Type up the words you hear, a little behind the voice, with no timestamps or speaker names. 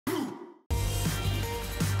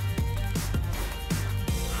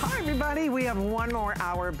everybody. We have one more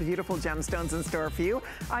hour of beautiful gemstones in store for you.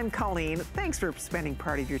 I'm Colleen. Thanks for spending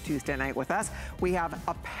part of your Tuesday night with us. We have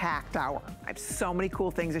a packed hour. I have so many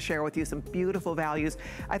cool things to share with you, some beautiful values.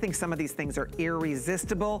 I think some of these things are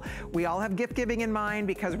irresistible. We all have gift giving in mind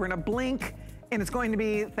because we're gonna blink and it's going to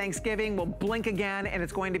be Thanksgiving. We'll blink again, and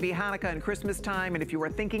it's going to be Hanukkah and Christmas time. And if you were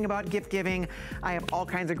thinking about gift giving, I have all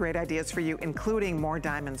kinds of great ideas for you, including more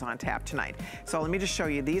diamonds on tap tonight. So let me just show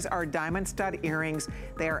you. These are diamond stud earrings.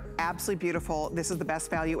 They are absolutely beautiful. This is the best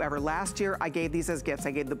value ever. Last year, I gave these as gifts.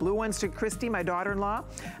 I gave the blue ones to Christy, my daughter-in-law.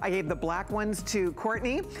 I gave the black ones to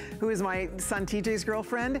Courtney, who is my son TJ's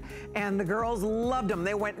girlfriend. And the girls loved them.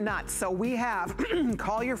 They went nuts. So we have,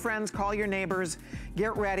 call your friends, call your neighbors,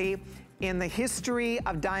 get ready. In the history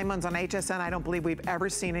of diamonds on HSN, I don't believe we've ever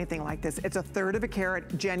seen anything like this. It's a 1/3 of a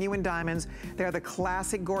carat, genuine diamonds. They're the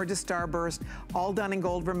classic gorgeous starburst, all done in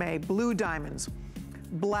gold vermeil. Blue diamonds,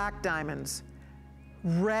 black diamonds,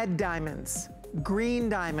 red diamonds, green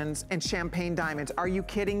diamonds, and champagne diamonds. Are you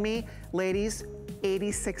kidding me? Ladies,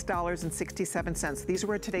 $86.67. These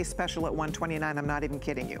were today's special at $129. I'm not even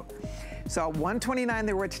kidding you. So $129,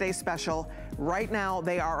 they were today's special. Right now,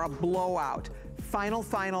 they are a blowout.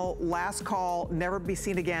 Final, last call, never be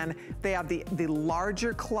seen again. They have the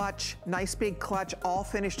larger clutch, nice big clutch, all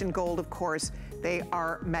finished in gold, of course. They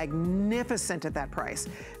are magnificent at that price.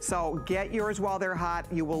 So get yours while they're hot.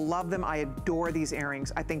 You will love them. I adore these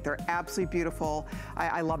earrings. I think they're absolutely beautiful.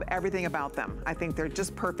 I love everything about them. I think they're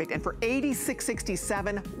just perfect. And for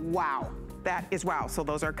 $86.67, wow. That is wow. So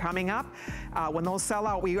those are coming up. When those sell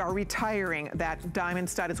out, we are retiring that diamond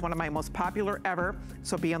stud. It's one of my most popular ever.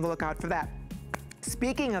 So be on the lookout for that.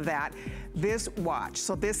 Speaking of that, this watch.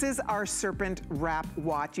 So this is our serpent wrap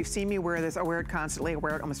watch. You've seen me wear this. I wear it constantly. I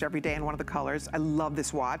wear it almost every day in one of the colors. I love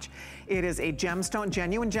this watch. It is a gemstone,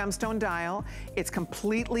 genuine gemstone dial. It's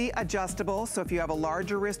completely adjustable. So if you have a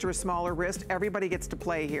larger wrist or a smaller wrist, everybody gets to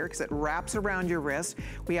play here because it wraps around your wrist.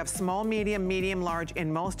 We have small, medium, large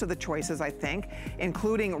in most of the choices, I think,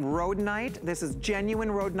 including rhodonite. This is genuine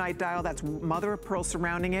rhodonite dial. That's mother of pearl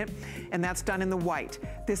surrounding it. And that's done in the white.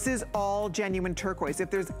 This is all genuine turquoise. If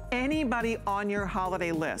there's anybody on your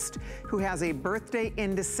holiday list who has a birthday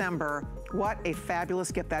in December, what a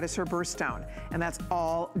fabulous gift. That is her birthstone. And that's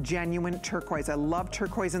all genuine turquoise. I love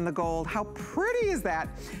turquoise in the gold. How pretty is that?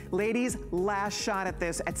 Ladies, last shot at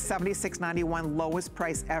this at $76.91, lowest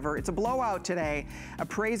price ever. It's a blowout today.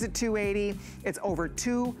 Appraised at $280. It's over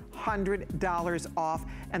 $200 off.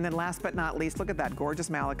 And then last but not least, look at that gorgeous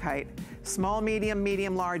malachite. Small,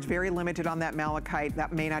 medium, large, very limited on that malachite.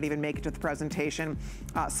 That may not even make it to the presentation.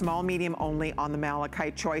 Small, medium only on the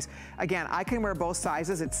malachite choice. Again, I can wear both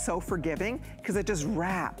sizes. It's so forgiving because it just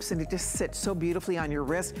wraps and it just sits so beautifully on your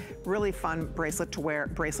wrist. Really fun bracelet to wear,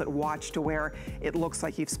 bracelet watch to wear. It looks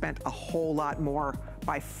like you've spent a whole lot more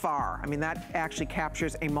by far. I mean, that actually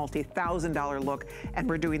captures a multi-$1,000 look, and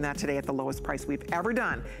we're doing that today at the lowest price we've ever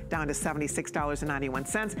done, down to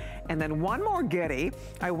 $76.91. And then one more goodie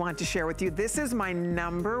I want to share with you. This is my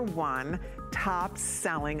 #1 top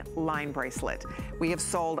selling line bracelet. We have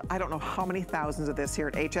sold, I don't know how many thousands of this here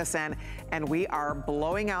at HSN, and we are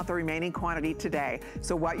blowing out the remaining quantity today.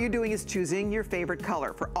 So what you're doing is choosing your favorite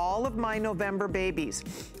color. For all of my November babies,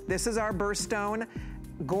 this is our birthstone.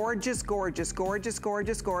 Gorgeous, gorgeous, gorgeous,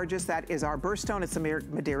 gorgeous, gorgeous. That is our birthstone. It's a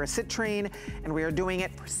Madeira citrine, and we are doing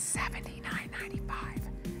it for $79.95.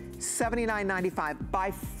 $79.95,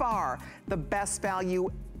 by far the best value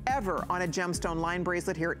ever on a gemstone line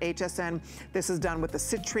bracelet here at HSN. This is done with the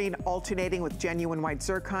citrine alternating with genuine white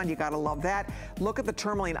zircon. You gotta love that. Look at the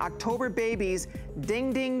tourmaline. October babies,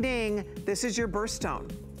 ding, ding, ding. This is your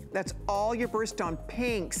birthstone. That's all your birthstone,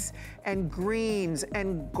 pinks and greens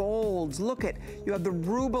and golds. Look at, you have the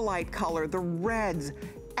rubellite color, the reds,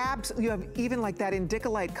 you have even like that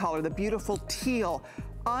indicolite color, the beautiful teal.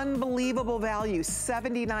 Unbelievable value,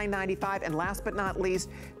 $79.95. And last but not least,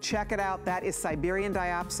 check it out. That is Siberian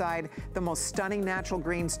diopside, the most stunning natural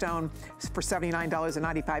green stone for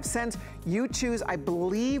 $79.95. You choose. I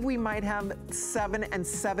believe we might have 7 and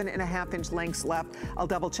 7.5 inch lengths left. I'll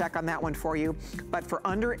double check on that one for you. But for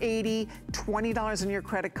under $80, $20 on your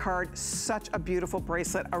credit card, such a beautiful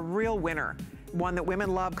bracelet, a real winner. One that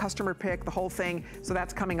women love, customer pick, the whole thing. So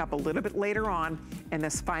that's coming up a little bit later on in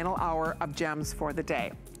this final hour of gems for the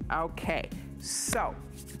day. Okay, so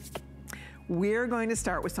we're going to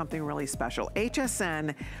start with something really special.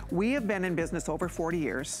 HSN, we have been in business over 40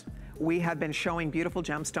 years. We have been showing beautiful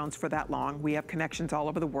gemstones for that long. We have connections all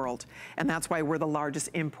over the world, and that's why we're the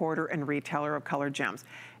largest importer and retailer of colored gems.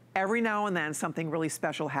 Every now and then, something really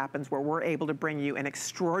special happens where we're able to bring you an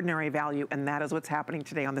extraordinary value, and that is what's happening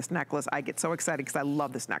today on this necklace. I get so excited because I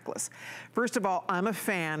love this necklace. First of all, I'm a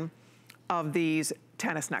fan of these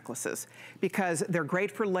tennis necklaces because they're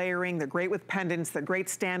great for layering, they're great with pendants, they're great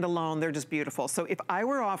standalone, they're just beautiful. So if I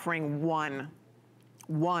were offering one,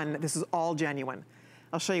 this is all genuine.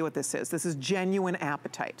 I'll show you what this is. This is genuine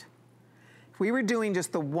apatite. If we were doing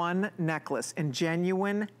just the one necklace in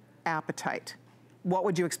genuine apatite, what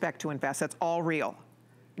would you expect to invest? That's all real.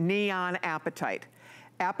 Neon apatite.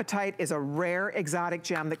 Apatite is a rare exotic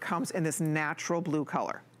gem that comes in this natural blue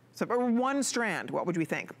color. So for one strand, what would we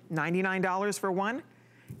think? $99 for one?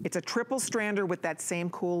 It's a triple strander with that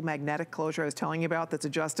same cool magnetic closure I was telling you about that's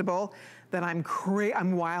adjustable, that I'm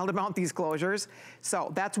wild about these closures.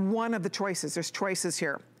 So that's one of the choices. There's choices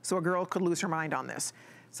here. So a girl could lose her mind on this.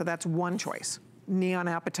 So that's one choice. Neon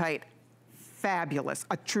apatite. Fabulous,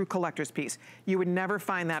 a true collector's piece. You would never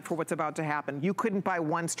find that for what's about to happen. You couldn't buy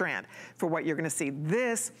one strand for what you're gonna see.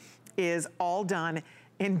 This is all done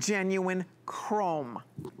in genuine chrome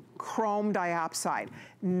diopside.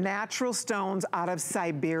 Natural stones out of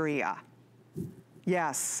Siberia.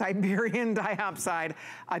 Yes, Siberian diopside,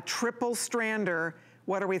 a triple strander.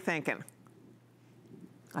 What are we thinking?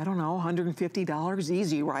 I don't know, $150,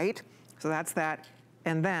 easy, right? So that's that.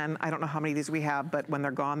 And then, I don't know how many of these we have, but when they're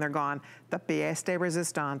gone, they're gone. The pièce de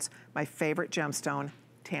résistance, my favorite gemstone,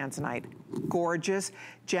 tanzanite. Gorgeous,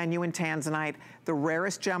 genuine tanzanite, the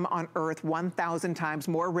rarest gem on earth, 1,000 times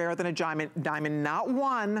more rare than a diamond, not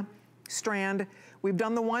one strand. We've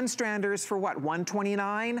done the one stranders for what,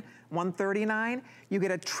 $129, $139? You get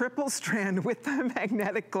a triple strand with the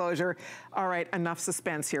magnetic closure. All right, enough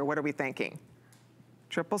suspense here. What are we thinking?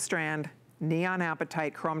 Triple strand, neon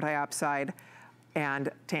apatite, chrome diopside,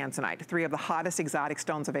 and tanzanite, three of the hottest exotic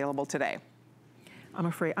stones available today. I'm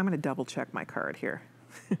afraid I'm gonna double check my card here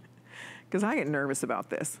because I get nervous about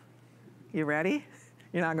this. You ready?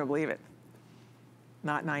 You're not gonna believe it.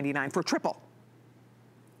 Not 99 for triple.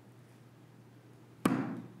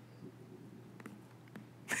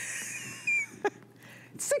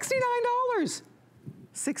 $69.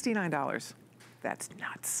 $69. That's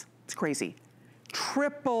nuts. It's crazy.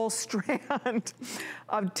 Triple strand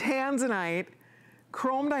of tanzanite,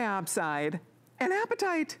 chrome diopside, and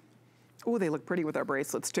apatite. Oh, they look pretty with our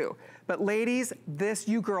bracelets too. But ladies, this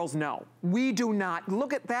you girls know. We do not.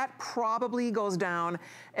 Look at that, probably goes down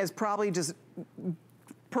as probably just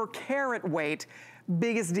per carat weight,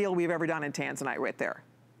 biggest deal we've ever done in tanzanite right there.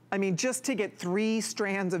 I mean, just to get 3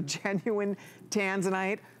 strands of genuine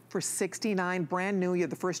tanzanite for $69, brand new. You're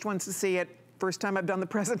the first ones to see it. First time I've done the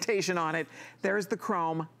presentation on it. There's the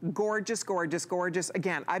chrome, gorgeous, gorgeous, gorgeous.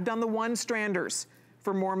 Again, I've done the one stranders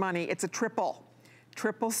for more money. It's a triple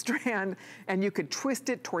strand, and you could twist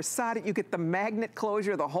it, torsade it, you get the magnet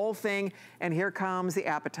closure, the whole thing, and here comes the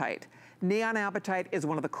apatite. Neon apatite is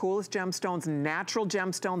one of the coolest gemstones, natural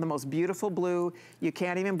gemstone, the most beautiful blue. You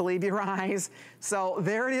can't even believe your eyes. So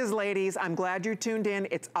there it is, ladies. I'm glad you're tuned in.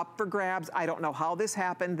 It's up for grabs. I don't know how this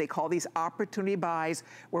happened. They call these opportunity buys,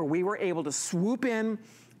 where we were able to swoop in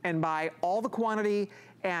and buy all the quantity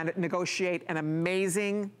and negotiate an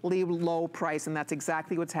amazingly low price, and that's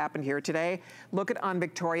exactly what's happened here today. Look at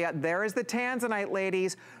Victoria. There is the tanzanite,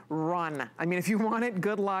 ladies. Run. I mean, if you want it,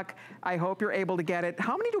 good luck. I hope you're able to get it.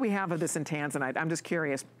 How many do we have of this in tanzanite? I'm just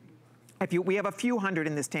curious. We have a few hundred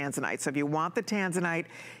in this tanzanite, so if you want the tanzanite,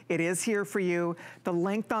 it is here for you. The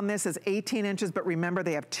length on this is 18 inches, but remember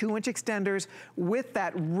they have 2-inch extenders with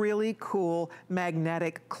that really cool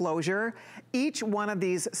magnetic closure. Each one of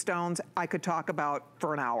these stones I could talk about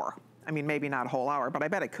for an hour. I mean, maybe not a whole hour, but I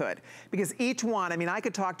bet I could. Because each one, I mean, I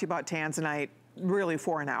could talk to you about tanzanite really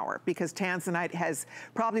for an hour, because tanzanite has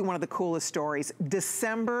probably one of the coolest stories.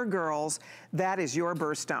 December, girls, that is your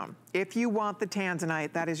birthstone. If you want the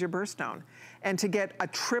tanzanite, that is your birthstone. And to get a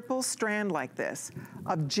triple strand like this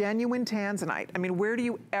of genuine tanzanite, I mean, where do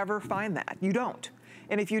you ever find that? You don't.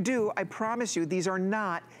 And if you do, I promise you, these are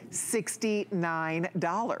not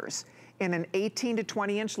 $69. In an 18 to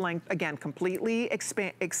 20 inch length, again, completely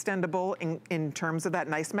extendable in terms of that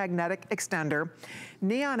nice magnetic extender.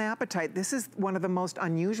 Neon apatite, this is one of the most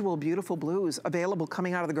unusual, beautiful blues available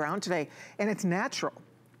coming out of the ground today, and it's natural.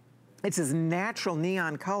 It's this natural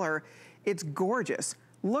neon color. It's gorgeous.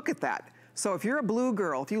 Look at that. So if you're a blue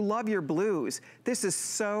girl, if you love your blues, this is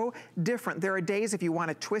so different. There are days if you want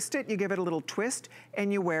to twist it, you give it a little twist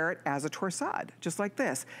and you wear it as a torsade, just like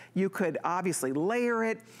this. You could obviously layer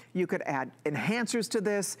it. You could add enhancers to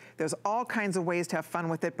this. There's all kinds of ways to have fun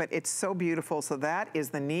with it, but it's so beautiful. So that is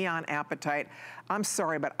the neon apatite. I'm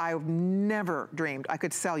sorry, but I've never dreamed I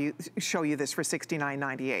could show you this for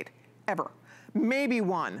 $69.98, ever. maybe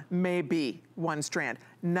one strand,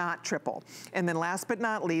 not triple. And then last but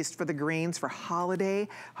not least, for the greens for holiday,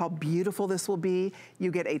 how beautiful this will be.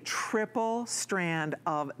 You get a triple strand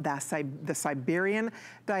of the Siberian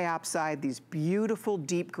diopside, these beautiful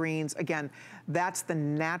deep greens. Again, that's the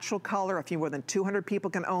natural color. A few more than 200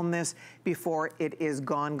 people can own this before it is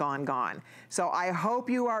gone, gone, gone. So I hope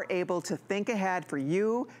you are able to think ahead for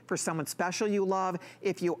you, for someone special you love.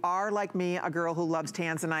 If you are like me, a girl who loves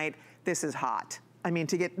tanzanite, this is hot. I mean,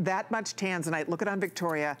 to get that much tanzanite, look it on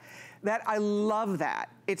Victoria, I love that.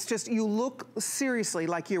 It's just, you look seriously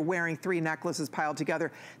like you're wearing 3 necklaces piled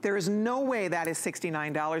together. There is no way that is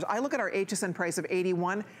 $69. I look at our HSN price of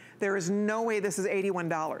 $81. There is no way this is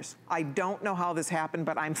 $81. I don't know how this happened,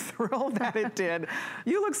 but I'm thrilled that it did.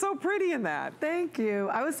 You look so pretty in that. Thank you.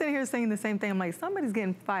 I was sitting here saying the same thing. I'm like, somebody's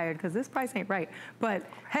getting fired because this price ain't right. But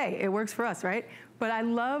hey, it works for us, right? But I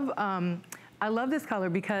love this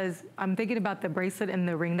color because I'm thinking about the bracelet and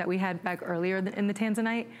the ring that we had back earlier in the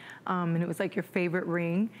tanzanite. And it was like your favorite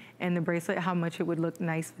ring and the bracelet, how much it would look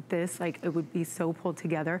nice with this. Like it would be so pulled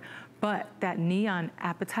together. But that neon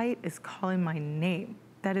apatite is calling my name.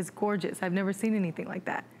 That is gorgeous. I've never seen anything like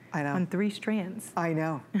that. I know. On 3 strands. I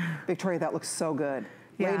know. Victoria, that looks so good.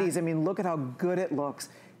 Yeah. Ladies, I mean, look at how good it looks.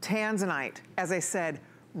 Tanzanite, as I said,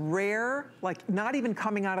 rare, like not even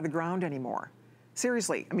coming out of the ground anymore.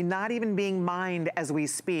 Seriously, I mean, not even being mined as we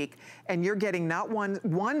speak, and you're getting not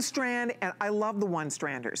one strand, and I love the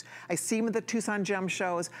one-stranders. I see them at the Tucson Gem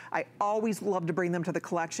shows. I always love to bring them to the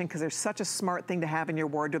collection because they're such a smart thing to have in your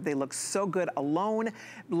wardrobe. They look so good alone,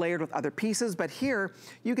 layered with other pieces, but here,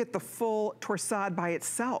 you get the full torsade by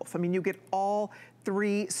itself. I mean, you get all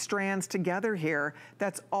 3 strands together here.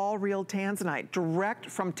 That's all real tanzanite, direct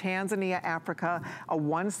from Tanzania, Africa, a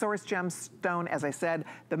one-source gemstone. As I said,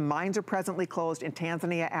 the mines are presently closed in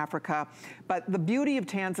Tanzania, Africa. But the beauty of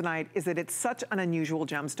tanzanite is that it's such an unusual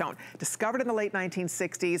gemstone. Discovered in the late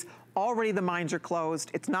 1960s, already the mines are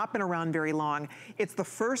closed. It's not been around very long. It's the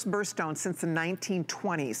first birthstone since the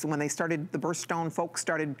 1920s when they started, the birthstone folks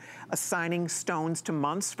started assigning stones to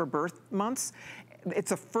months for birth months.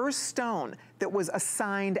 It's a first stone that was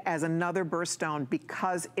assigned as another birthstone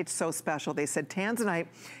because it's so special. They said tanzanite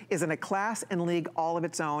is in a class and league all of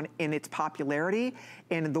its own in its popularity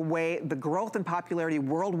and the growth and popularity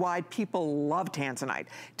worldwide. People love tanzanite.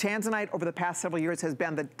 Tanzanite over the past several years has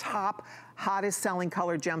been the top hottest selling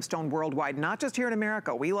colored gemstone worldwide, not just here in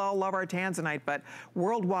America. We all love our tanzanite, but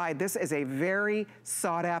worldwide, this is a very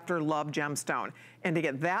sought after, loved gemstone. And to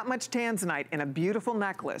get that much tanzanite in a beautiful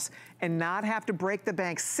necklace and not have to break the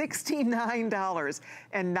bank,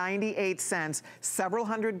 $69.98, several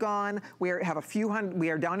hundred gone. We have a few hundred, we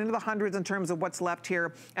are down into the hundreds in terms of what's left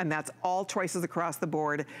here, and that's all choices across the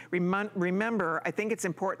board. Remember, I think it's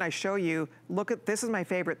important I show you, look at, this is my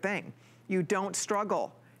favorite thing. You don't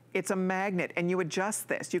struggle. It's a magnet, and you adjust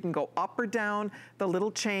this. You can go up or down the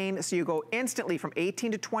little chain, so you go instantly from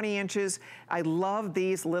 18 to 20 inches. I love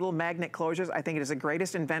these little magnet closures. I think it is the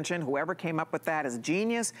greatest invention. Whoever came up with that is a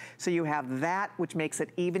genius. So you have that, which makes it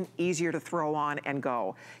even easier to throw on and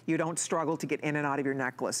go. You don't struggle to get in and out of your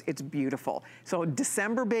necklace. It's beautiful. So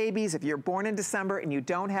December babies, if you're born in December and you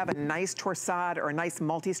don't have a nice torsade or a nice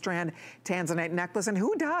multi-strand tanzanite necklace, and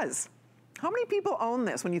who does? How many people own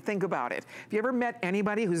this when you think about it? Have you ever met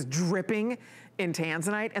anybody who's dripping in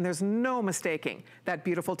tanzanite? And there's no mistaking that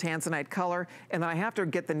beautiful tanzanite color. And then I have to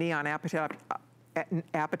get the neon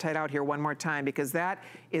apatite out here one more time because that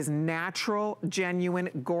is natural, genuine,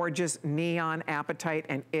 gorgeous neon apatite,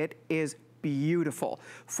 and it is beautiful.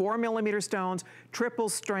 4mm stones, triple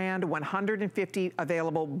strand, 150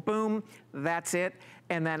 available, boom, that's it.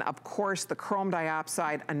 And then of course the chrome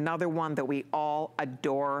diopside, another one that we all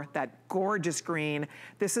adore, that gorgeous green.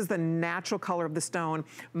 This is the natural color of the stone,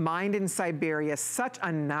 mined in Siberia, such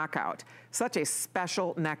a knockout, such a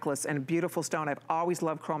special necklace and a beautiful stone. I've always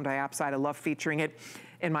loved chrome diopside. I love featuring it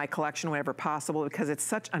in my collection whenever possible because it's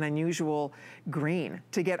such an unusual green.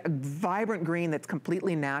 To get a vibrant green that's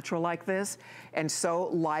completely natural like this and so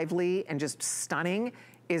lively and just stunning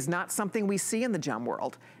is not something we see in the gem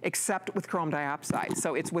world, except with chrome diopside.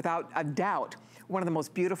 So it's without a doubt one of the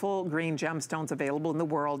most beautiful green gemstones available in the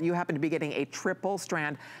world. You happen to be getting a triple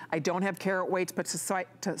strand. I don't have carat weights, but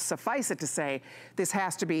suffice it to say, this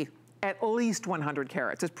has to be at least 100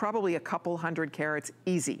 carats. It's probably a couple hundred carats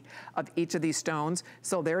easy of each of these stones.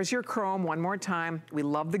 So there's your chrome one more time. We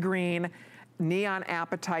love the green. Neon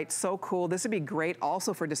apatite, so cool. This would be great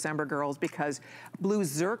also for December girls because blue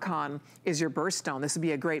zircon is your birthstone. This would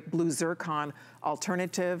be a great blue zircon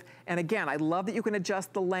alternative. And again, I love that you can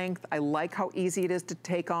adjust the length. I like how easy it is to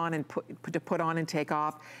take on and put on and take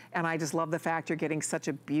off. And I just love the fact you're getting such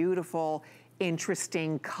a beautiful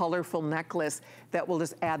interesting, colorful necklace that will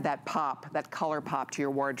just add that pop, that color pop to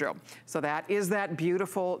your wardrobe. So that is that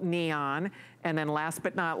beautiful neon. And then last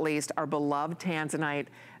but not least, our beloved tanzanite,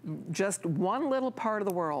 just one little part of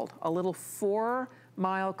the world, a little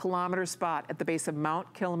 4-kilometer spot at the base of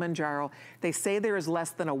Mount Kilimanjaro. They say there is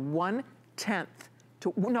less than a 1/10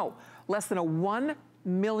 to, no, less than a 1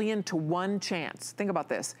 million to 1 chance, think about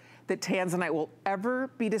this, that tanzanite will ever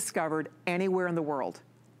be discovered anywhere in the world,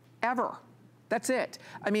 ever. That's it.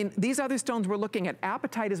 I mean, these other stones we're looking at,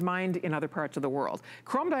 apatite is mined in other parts of the world.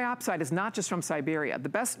 Chrome diopside is not just from Siberia. The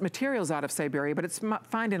best material's out of Siberia, but it's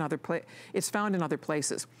found in other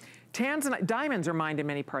places. Tanzanite, diamonds are mined in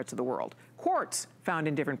many parts of the world. Quartz, found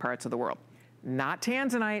in different parts of the world. Not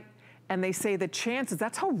tanzanite, and they say the chances,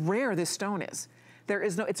 that's how rare this stone is. There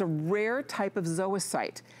is no, it's a rare type of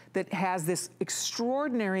zoisite that has this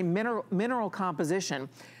extraordinary mineral composition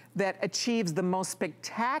that achieves the most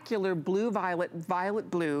spectacular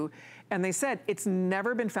violet blue. And they said it's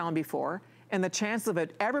never been found before, and the chances of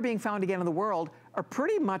it ever being found again in the world are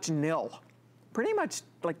pretty much nil, pretty much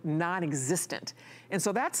like non-existent. And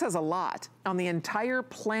so that says a lot. On the entire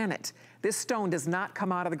planet, this stone does not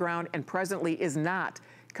come out of the ground and presently is not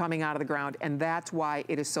coming out of the ground, and that's why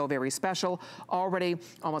it is so very special. Already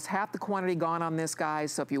almost half the quantity gone on this, guys,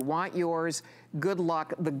 so if you want yours, good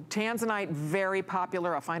luck. The tanzanite, very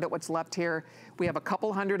popular. I'll find out what's left here. We have a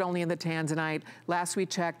couple hundred only in the tanzanite. Last we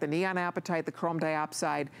checked, the neon apatite, the chrome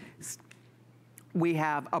diopside, we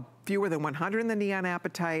have fewer than 100 in the neon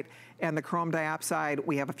apatite, and the chrome diopside,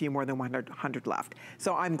 we have a few more than 100 left.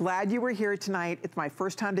 So I'm glad you were here tonight. It's my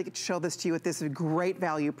first time to get to show this to you at this great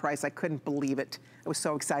value price. I couldn't believe it. I was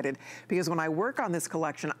so excited because when I work on this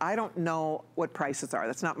collection, I don't know what prices are.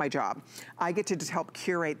 That's not my job. I get to just help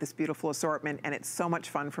curate this beautiful assortment, and it's so much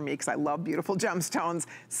fun for me because I love beautiful gemstones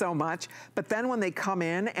so much. But then when they come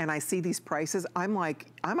in and I see these prices, I'm like,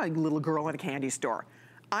 I'm a little girl in a candy store.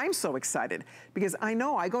 I'm so excited because I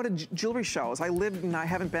know I go to jewelry shows. I lived and I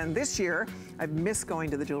haven't been this year. I've missed going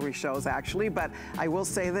to the jewelry shows actually, but I will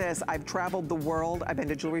say this, I've traveled the world. I've been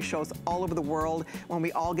to jewelry shows all over the world. When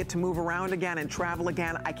we all get to move around again and travel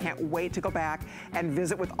again, I can't wait to go back and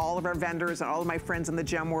visit with all of our vendors and all of my friends in the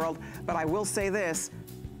gem world. But I will say this,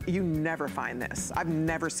 you never find this. I've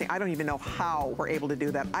never seen, I don't even know how we're able to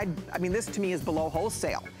do that. I mean, this to me is below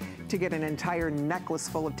wholesale to get an entire necklace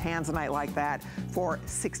full of tanzanite like that for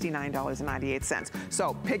 $69.98.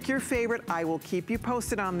 So pick your favorite. I will keep you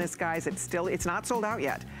posted on this, guys. It's not sold out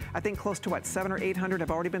yet. I think close to what, 700 or 800 have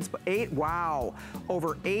already been, wow,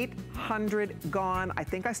 over 800 gone. I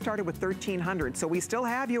think I started with 1,300, so we still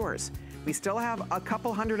have yours. We still have a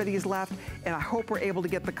couple hundred of these left, and I hope we're able to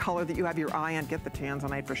get the color that you have your eye on. Get the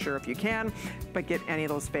tanzanite for sure if you can, but get any of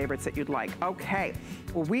those favorites that you'd like. Okay,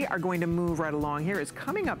 well, we are going to move right along here. It's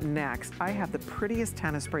coming up next. I have the prettiest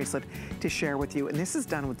tennis bracelet to share with you, and this is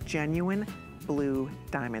done with genuine blue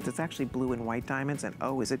diamonds. It's actually blue and white diamonds, and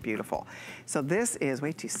oh, is it beautiful. So this is,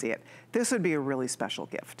 wait till you see it. This would be a really special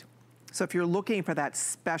gift. So if you're looking for that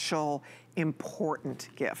special, important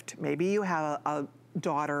gift, maybe you have a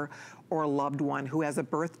daughter or a loved one who has a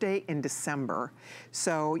birthday in December,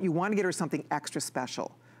 so you want to get her something extra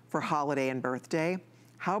special for holiday and birthday.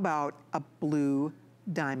 How about a blue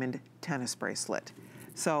diamond tennis bracelet?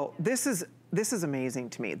 So this is amazing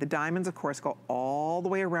to me. The diamonds, of course, go all the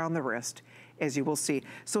way around the wrist, as you will see.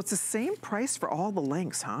 So it's the same price for all the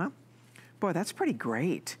lengths, huh? Boy, that's pretty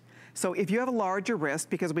great. So if you have a larger wrist,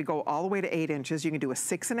 because we go all the way to 8 inches, you can do a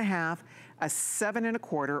 6.5, a 7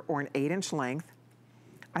 1/4, or an 8-inch length.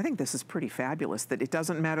 I think this is pretty fabulous that it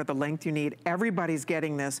doesn't matter the length you need. Everybody's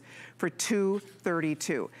getting this for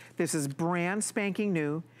 $232. This is brand spanking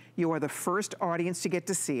new. You are the first audience to get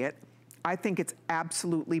to see it. I think it's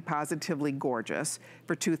absolutely positively gorgeous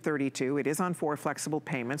for $232. It is on 4 flexible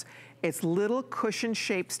payments. It's little cushion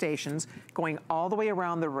shaped stations going all the way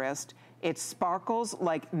around the wrist. It sparkles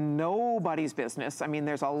like nobody's business. I mean,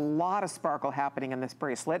 there's a lot of sparkle happening in this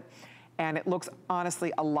bracelet, and it looks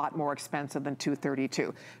honestly a lot more expensive than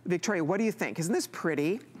 $232. Victoria, what do you think? Isn't this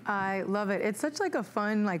pretty? I love it. It's such like a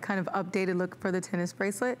fun, like kind of updated look for the tennis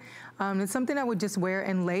bracelet. It's something I would just wear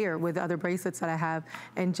and layer with other bracelets that I have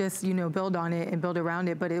and just, you know, build on it and build around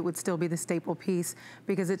it, but it would still be the staple piece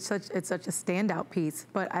because it's such a standout piece.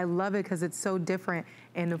 But I love it because it's so different.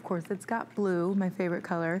 And of course it's got blue, my favorite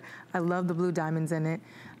color. I love the blue diamonds in it.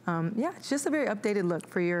 Yeah, it's just a very updated look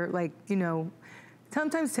for your, like, you know,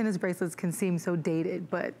 sometimes tennis bracelets can seem so dated,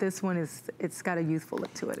 but this one it's got a youthful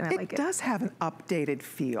look to it, and I like it. It does have an updated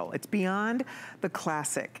feel. It's beyond the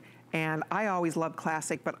classic. And I always love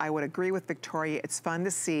classic, but I would agree with Victoria. It's fun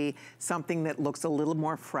to see something that looks a little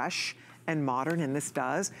more fresh and modern, and this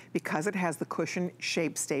does, because it has the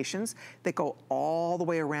cushion-shaped stations that go all the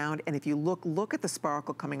way around. And if you look at the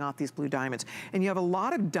sparkle coming off these blue diamonds. And you have a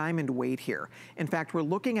lot of diamond weight here. In fact, we're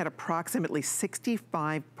looking at approximately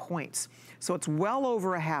 65 points. So it's well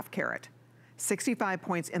over a half carat. 65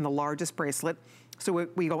 points in the largest bracelet. So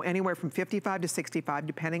we go anywhere from 55 to 65,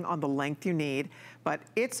 depending on the length you need, but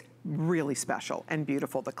it's really special and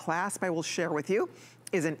beautiful. The clasp I will share with you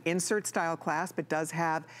is an insert style clasp. It does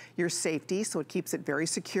have your safety, so it keeps it very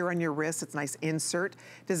secure on your wrist. It's a nice insert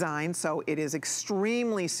design, so it is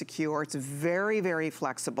extremely secure. It's very, very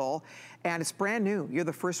flexible, and it's brand new. You're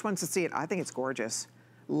the first ones to see it. I think it's gorgeous.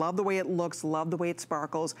 Love the way it looks, love the way it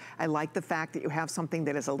sparkles. I like the fact that you have something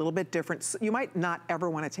that is a little bit different. You might not ever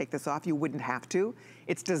want to take this off. You wouldn't have to.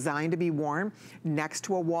 It's designed to be worn next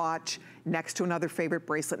to a watch, next to another favorite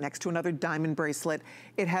bracelet, next to another diamond bracelet.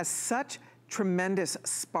 It has such tremendous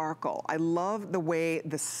sparkle. I love the way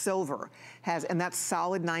the silver has, and that's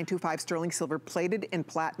solid 925 sterling silver plated in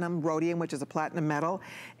platinum rhodium, which is a platinum metal.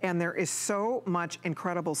 And there is so much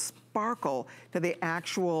incredible sparkle to the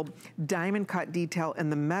actual diamond cut detail in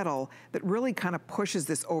the metal that really kind of pushes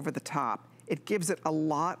this over the top. It gives it a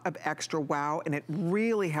lot of extra wow, and it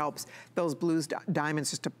really helps those blue diamonds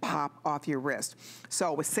just to pop off your wrist.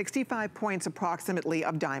 So with 65 points approximately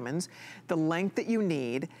of diamonds, the length that you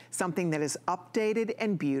need, something that is updated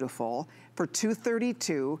and beautiful for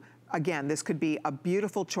 $232. Again, this could be a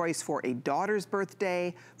beautiful choice for a daughter's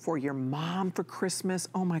birthday, for your mom for Christmas.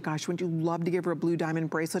 Oh my gosh, wouldn't you love to give her a blue diamond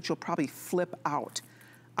bracelet? She'll probably flip out.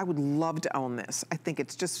 I would love to own this. I think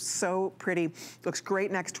it's just so pretty. Looks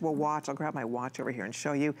great next to a watch. I'll grab my watch over here and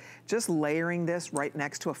show you. Just layering this right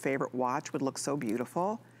next to a favorite watch would look so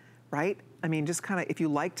beautiful, right? I mean, just kind of, if you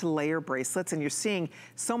like to layer bracelets, and you're seeing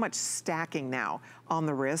so much stacking now on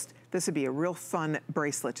the wrist, this would be a real fun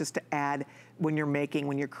bracelet just to add when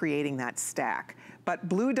you're creating that stack. But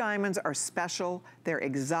blue diamonds are special. They're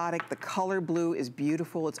exotic. The color blue is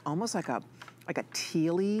beautiful. It's almost like a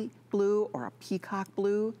tealy blue or a peacock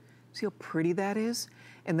blue. See how pretty that is?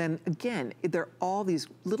 And then again, there are all these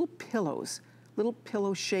little pillows, little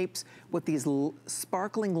pillow shapes with these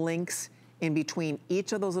sparkling links in between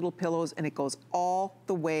each of those little pillows, and it goes all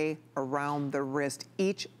the way around the wrist.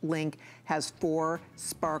 Each link has 4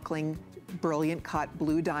 sparkling, brilliant cut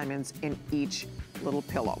blue diamonds in each little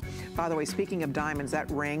pillow. By the way, speaking of diamonds, that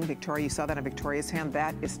ring, Victoria, you saw that in Victoria's hand,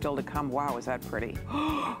 that is still to come. Wow, is that pretty?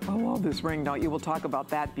 I love this ring, don't you? We'll talk about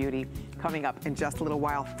that beauty coming up in just a little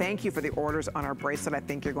while. Thank you for the orders on our bracelet. I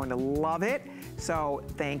think you're going to love it. So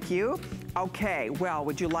thank you. Okay, well,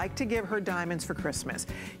 would you like to give her diamonds for Christmas?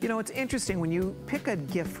 You know, it's interesting when you pick a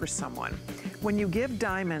gift for someone. When you give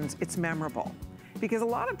diamonds, it's memorable. Because a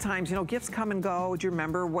lot of times, you know, gifts come and go. Do you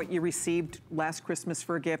remember what you received last Christmas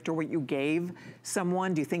for a gift, or what you gave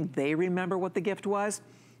someone? Do you think they remember what the gift was?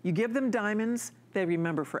 You give them diamonds, they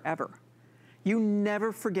remember forever. You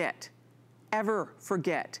never forget, ever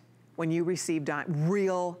forget when you receive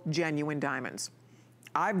real, genuine diamonds.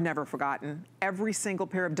 I've never forgotten every single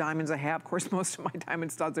pair of diamonds I have. Of course, most of my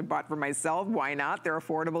diamond studs I bought for myself. Why not? They're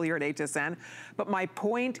affordable here at HSN. But my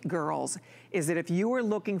point, girls, is that if you are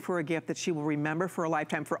looking for a gift that she will remember for a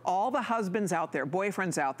lifetime, for all the husbands out there,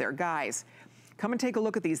 boyfriends out there, guys, come and take a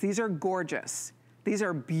look at these. These are gorgeous. These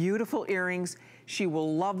are beautiful earrings. She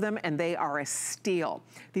will love them, and they are a steal.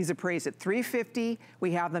 These are priced at $350.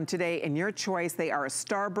 We have them today in your choice. They are a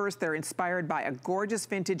starburst. They're inspired by a gorgeous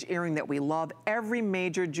vintage earring that we love. Every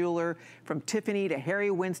major jeweler, from Tiffany to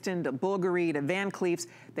Harry Winston to Bulgari to Van Cleef's,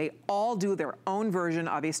 they all do their own version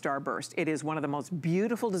of a starburst. It is one of the most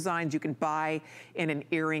beautiful designs you can buy in an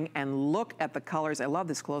earring, and look at the colors. I love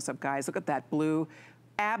this close-up, guys. Look at that blue.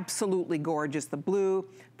 Absolutely gorgeous. The blue,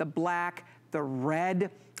 the black, the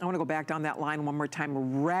red. I want to go back down that line one more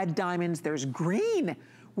time. Red diamonds. There's green.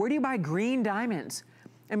 Where do you buy green diamonds?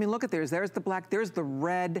 I mean, look at theirs. There's the black. There's the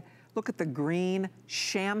red. Look at the green.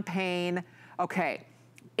 Champagne. Okay,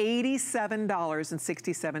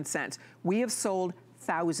 $87.67. We have sold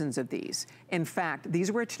thousands of these. In fact,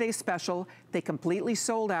 these were today's special. They completely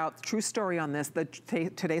sold out. True story on this. The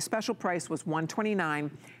today's special price was $129.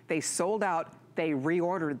 They sold out. They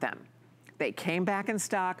reordered them. They came back in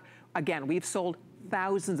stock. Again, we've sold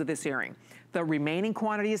thousands of this earring. The remaining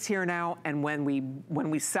quantity is here now, and when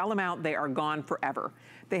we sell them out, they are gone forever.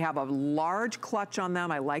 They have a large clutch on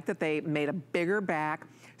them. I like that they made a bigger back,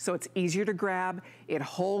 so it's easier to grab. It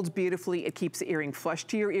holds beautifully. It keeps the earring flush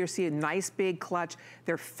to your ear. See a nice big clutch.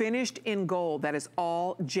 They're finished in gold. That is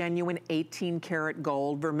all genuine 18 karat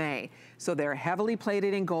gold vermeil. So they're heavily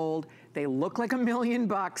plated in gold. They look like $1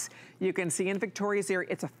 million. You can see in Victoria's ear,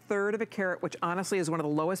 it's 1/3 of a carat, which honestly is one of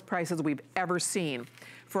the lowest prices we've ever seen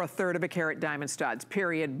for 1/3 of a carat diamond studs,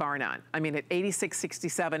 period, bar none. I mean, at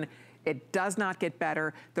 $86.67, it does not get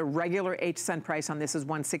better. The regular HSN price on this is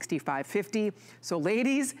 $165.50. So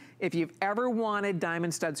ladies, if you've ever wanted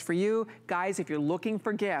diamond studs for you, guys, if you're looking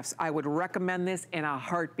for gifts, I would recommend this in a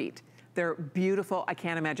heartbeat. They're beautiful. I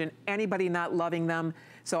can't imagine anybody not loving them.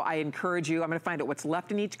 So I encourage you, I'm gonna find out what's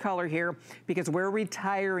left in each color here because we're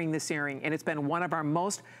retiring this earring and it's been one of our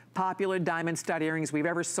most popular diamond stud earrings we've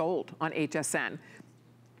ever sold on HSN.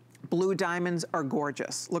 Blue diamonds are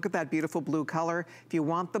gorgeous. Look at that beautiful blue color. If you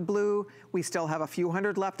want the blue, we still have a few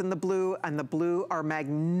hundred left in the blue, and the blue are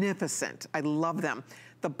magnificent. I love them.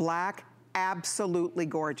 The black, absolutely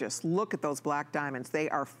gorgeous. Look at those black diamonds. They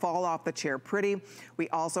are fall off the chair pretty. We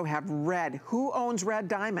also have red. Who owns red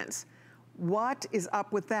diamonds? What is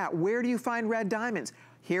up with that? Where do you find red diamonds?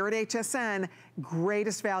 Here at HSN,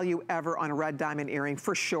 greatest value ever on a red diamond earring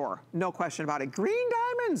for sure. No question about it. Green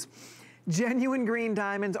diamonds. Genuine green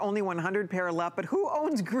diamonds, only 100 pair left, but who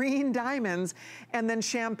owns green diamonds? And then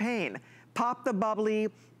champagne. Pop the bubbly,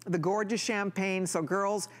 the gorgeous champagne. So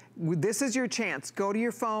girls, this is your chance. Go to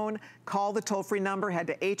your phone, call the toll-free number, head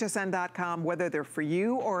to hsn.com, whether they're for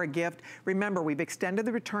you or a gift. Remember, we've extended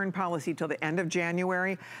the return policy till the end of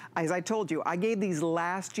January. As I told you, I gave these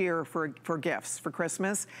last year for gifts for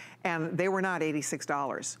Christmas, and they were not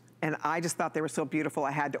 $86. And I just thought they were so beautiful,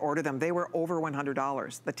 I had to order them. They were over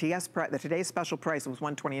 $100. The today's special price was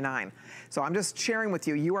 $129. So I'm just sharing with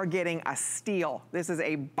you, you are getting a steal. This is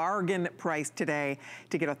a bargain price today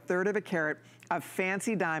to get 1/3 of a carat of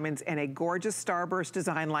fancy diamonds and a gorgeous starburst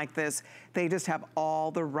design like this. They just have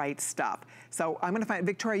all the right stuff. So I'm gonna find,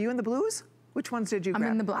 Victoria, are you in the blues? Which ones did you grab?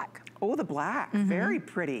 I'm in the black. Oh, the black, very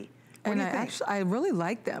pretty. What do you think? I really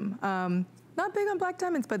like them. Not big on black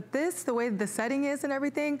diamonds, but this, the way the setting is and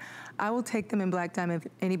everything, I will take them in black diamond.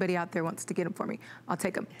 If anybody out there wants to get them for me, I'll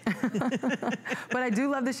take them. But I do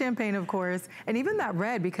love the champagne, of course, and even that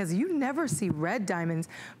red, because you never see red diamonds,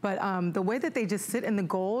 but the way that they just sit in the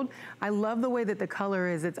gold, I love the way that the color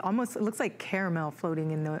is. It looks like caramel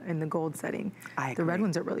floating in the gold setting. I agree. The red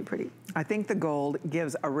ones are really pretty. I think the gold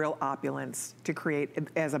gives a real opulence to create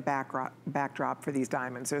as a backdrop for these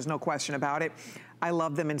diamonds. There's no question about it. I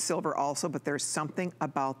love them in silver also, but there's something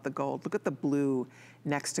about the gold. Look at the blue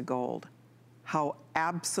next to gold. How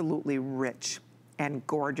absolutely rich and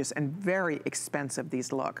gorgeous and very expensive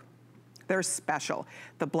these look. They're special.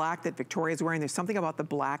 The black that Victoria's wearing, there's something about the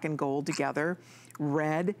black and gold together.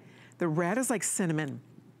 Red, the red is like cinnamon.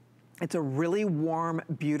 It's a really warm,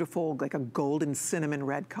 beautiful, like a golden cinnamon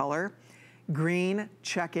red color. Green,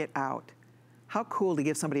 check it out. How cool to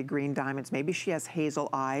give somebody green diamonds. Maybe she has hazel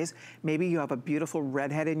eyes. Maybe you have a beautiful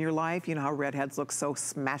redhead in your life. You know how redheads look so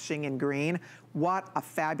smashing in green. What a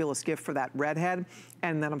fabulous gift for that redhead.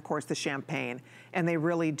 And then of course the champagne. And they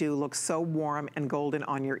really do look so warm and golden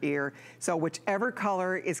on your ear. So whichever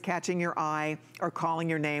color is catching your eye or calling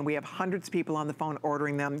your name, we have hundreds of people on the phone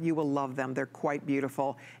ordering them. You will love them. They're quite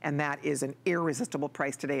beautiful. And that is an irresistible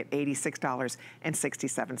price today at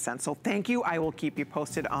 $86.67. So thank you. I will keep you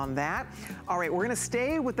posted on that. All right, we're gonna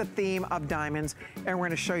stay with the theme of diamonds and we're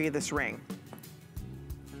gonna show you this ring.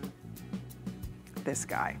 This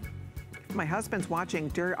guy. My husband's watching.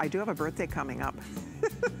 I do have a birthday coming up.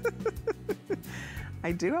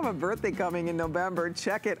 I do have a birthday coming in November.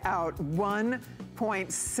 Check it out.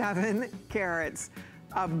 1.7 carats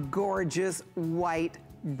of gorgeous, white,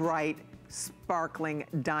 bright, sparkling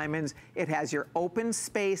diamonds. It has your open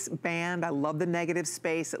space band. I love the negative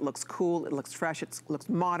space. It looks cool, it looks fresh, it looks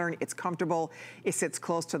modern, it's comfortable. It sits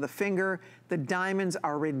close to the finger. The diamonds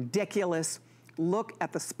are ridiculous. Look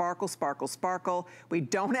at the sparkle, sparkle, sparkle. We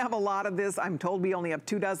don't have a lot of this. I'm told we only have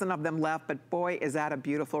 24 of them left, but boy, is that a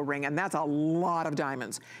beautiful ring. And that's a lot of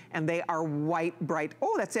diamonds. And they are white, bright.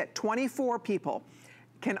 Oh, that's it. 24 people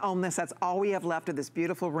can own this. That's all we have left of this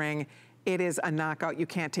beautiful ring. It is a knockout. You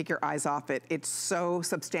can't take your eyes off it. It's so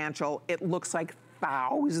substantial. It looks like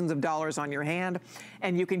thousands of dollars on your hand.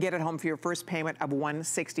 And you can get it home for your first payment of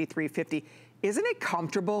 $163.50. Isn't it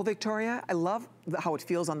comfortable, Victoria? I love how it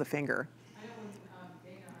feels on the finger.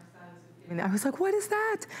 I was like, what is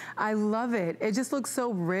that? I love it. It just looks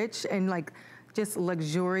so rich and like just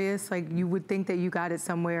luxurious. Like you would think that you got it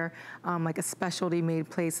somewhere, like a specialty made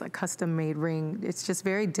place, a custom made ring. It's just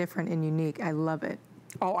very different and unique. I love it.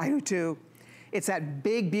 Oh, I do too. It's that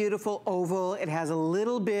big, beautiful oval. It has a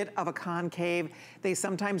little bit of a concave. They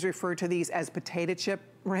sometimes refer to these as potato chip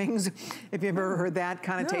rings, if you've ever heard that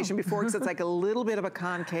connotation before, because it's like a little bit of a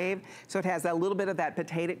concave. So it has a little bit of that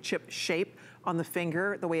potato chip shape on the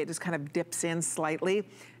finger, the way it just kind of dips in slightly.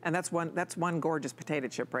 And that's one gorgeous potato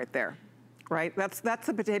chip right there. Right? That's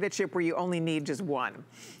the potato chip where you only need just one.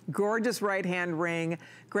 Gorgeous right hand ring,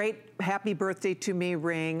 great happy birthday to me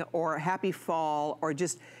ring, or happy fall, or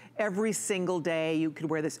just every single day. You could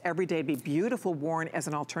wear this every day. It'd be beautiful worn as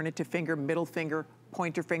an alternative finger, middle finger,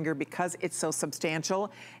 pointer finger, because it's so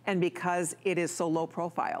substantial and because it is so low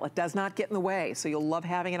profile. It does not get in the way, so you'll love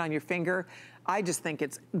having it on your finger. I just think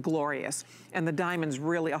it's glorious. And the diamonds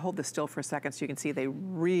really, I'll hold this still for a second so you can see they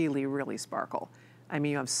really, really sparkle. I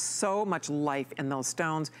mean, you have so much life in those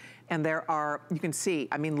stones. And there are, you can see,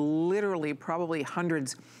 I mean, literally probably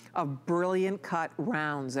hundreds of brilliant cut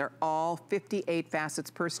rounds. They're all 58 facets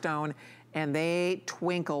per stone, and they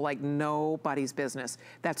twinkle like nobody's business.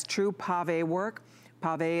 That's true pave work.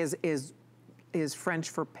 Pave is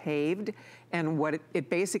French for paved. And what it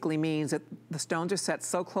basically means that the stones are set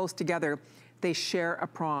so close together, they share a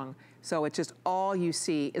prong. So it's just all you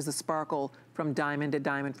see is the sparkle from diamond to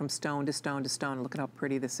diamond, from stone to stone to stone. Look at how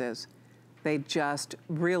pretty this is. They just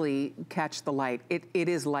really catch the light. It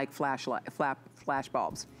is like flash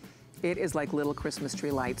bulbs. It is like little Christmas tree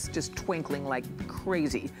lights, just twinkling like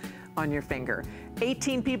crazy on your finger.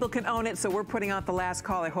 18 people can own it, so we're putting out the last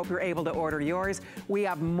call. I hope you're able to order yours. We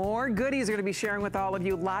have more goodies we're gonna be sharing with all of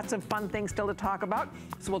you. Lots of fun things still to talk about.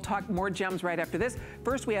 So we'll talk more gems right after this.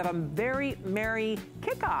 First, we have a very merry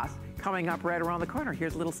kickoff coming up right around the corner.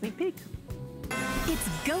 Here's a little sneak peek. It's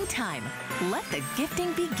go time. Let the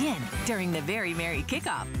gifting begin during the Very Merry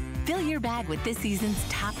Kickoff. Fill your bag with this season's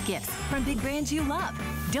top gifts from big brands you love.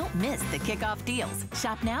 Don't miss the kickoff deals.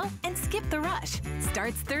 Shop now and skip the rush.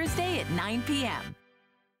 Starts Thursday at 9 p.m.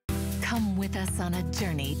 Come with us on a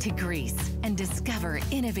journey to Greece and discover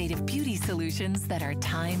innovative beauty solutions that are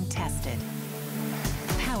time-tested.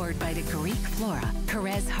 Powered by the Greek flora,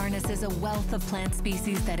 Carrez harnesses a wealth of plant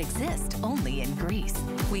species that exist only in Greece.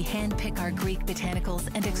 We handpick our Greek botanicals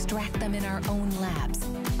and extract them in our own labs.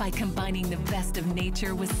 By combining the best of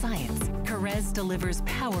nature with science, Carrez delivers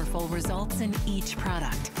powerful results in each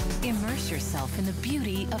product. Immerse yourself in the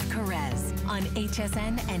beauty of Carrez on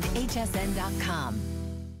HSN and hsn.com.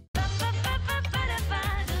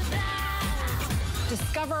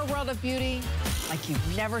 Discover a world of beauty like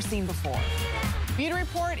you've never seen before. Beauty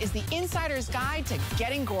Report is the insider's guide to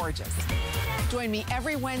getting gorgeous. Join me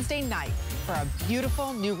every Wednesday night for a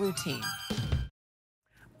beautiful new routine.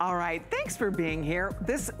 All right, thanks for being here.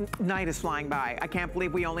 This night is flying by. I can't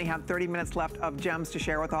believe we only have 30 minutes left of gems to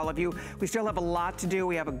share with all of you. We still have a lot to do.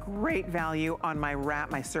 We have a great value on my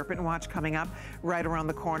my serpent watch coming up right around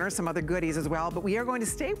the corner, some other goodies as well, but we are going to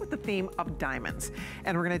stay with the theme of diamonds.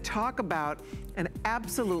 And we're gonna talk about an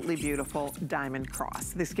absolutely beautiful diamond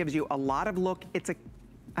cross. This gives you a lot of look.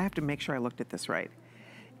 I have to make sure I looked at this right.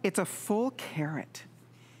 It's a full carat.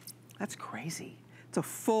 That's crazy. It's a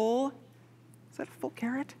full, is that a full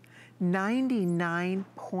carat? 99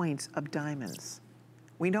 points of diamonds.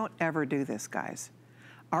 We don't ever do this, guys.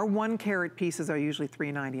 Our 1 carat pieces are usually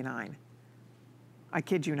 $3.99. I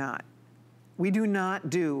kid you not. We do not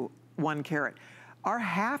do 1 carat. Our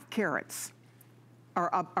half carats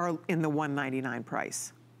are in the $199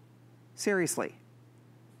 price. Seriously.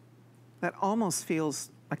 That almost feels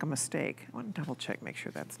like a mistake. I want to double check, make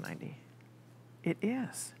sure that's 90. It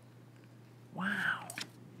is. Wow.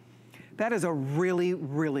 That is a really,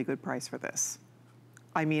 really good price for this.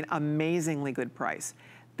 I mean, amazingly good price.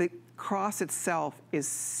 The cross itself is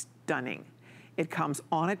stunning. It comes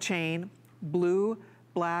on a chain, blue,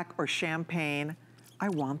 black, or champagne. I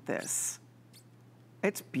want this.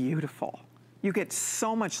 It's beautiful. You get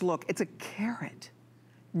so much look. It's a carat.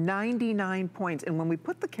 99 points. And when we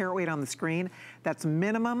put the carat weight on the screen, that's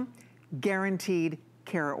minimum guaranteed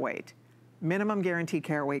carat weight. Minimum guaranteed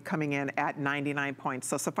carat weight coming in at 99 points.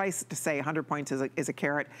 So suffice to say 100 points is a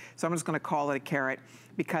carat. So I'm just gonna call it a carat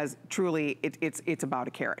because truly it's about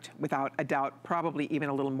a carat, without a doubt, probably even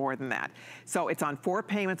a little more than that. So it's on 4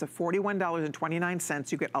 payments of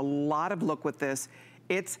 $41.29. You get a lot of look with this.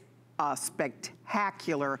 It's a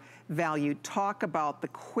spectacular value. Talk about the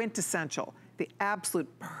quintessential, the absolute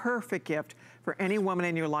perfect gift for any woman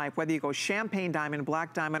in your life, whether you go champagne diamond,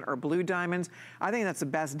 black diamond, or blue diamonds. I think that's the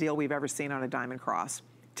best deal we've ever seen on a diamond cross.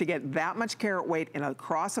 To get that much carat weight in a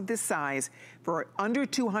cross of this size for under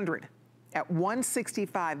 200 at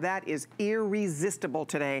 165, that is irresistible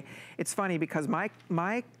today. It's funny because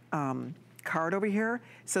my card over here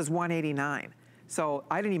says 189. So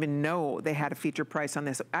I didn't even know they had a feature price on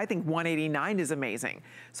this. I think $189 is amazing.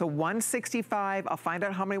 So $165, I'll find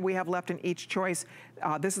out how many we have left in each choice.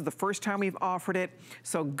 This is the first time we've offered it.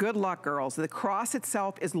 So good luck, girls. The cross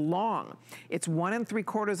itself is long. It's 1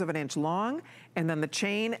 3/4 of an inch long. And then the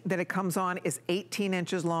chain that it comes on is 18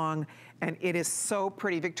 inches long. And it is so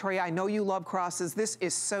pretty. Victoria, I know you love crosses. This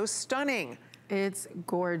is so stunning. It's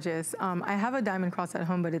gorgeous. I have a diamond cross at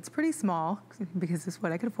home, but it's pretty small because it's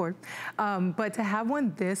what I could afford. But to have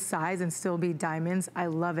one this size and still be diamonds, I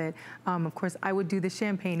love it. Of course, I would do the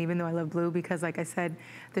champagne, even though I love blue, because like I said,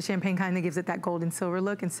 the champagne kind of gives it that gold and silver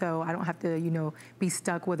look. And so I don't have to, you know, be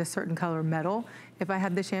stuck with a certain color metal. If I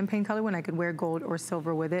had the champagne color one, I could wear gold or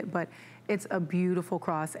silver with it. But it's a beautiful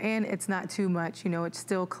cross, and it's not too much. You know, it's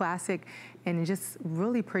still classic and just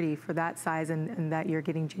really pretty for that size and that you're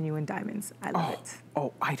getting genuine diamonds. I love it.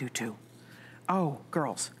 Oh, I do too. Oh,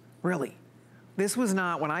 girls, really. This was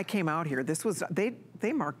not, when I came out here, this was, they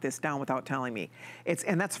marked this down without telling me.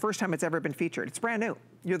 And that's the first time it's ever been featured. It's brand new.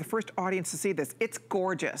 You're the first audience to see this. It's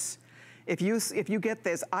gorgeous. If you get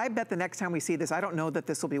this, I bet the next time we see this, I don't know that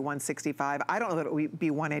this will be $165. I don't know that it will be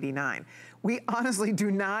 $189. We honestly do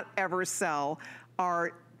not ever sell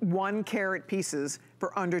our 1 carat pieces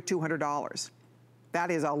for under $200. That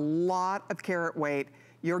is a lot of carat weight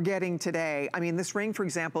you're getting today. I mean, this ring, for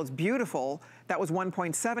example, is beautiful. That was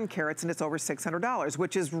 1.7 carats and it's over $600,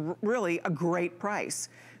 which is really a great price.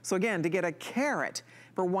 So again, to get a carat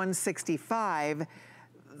for $165,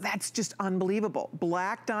 that's just unbelievable.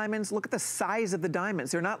 Black diamonds, look at the size of the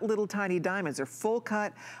diamonds. They're not little tiny diamonds, they're full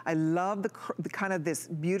cut. I love the kind of this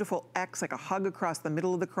beautiful X, like a hug across the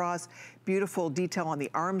middle of the cross, beautiful detail on the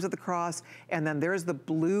arms of the cross, and then there's the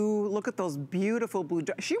blue. Look at those beautiful blue,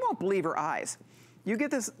 she won't believe her eyes. You get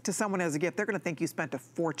this to someone as a gift, they're gonna think you spent a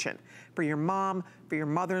fortune for your mom, for your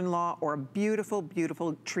mother-in-law, or a beautiful,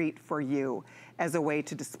 beautiful treat for you as a way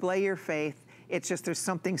to display your faith. It's just, there's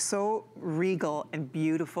something so regal and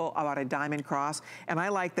beautiful about a diamond cross. And I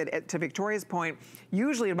like that, to Victoria's point,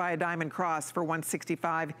 usually to buy a diamond cross for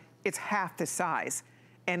 $165, it's half the size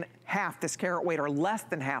and half this carat weight, or less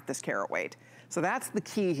than half this carat weight. So that's the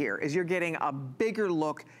key here, is you're getting a bigger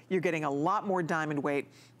look, you're getting a lot more diamond weight,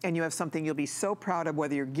 and you have something you'll be so proud of,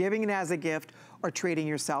 whether you're giving it as a gift or treating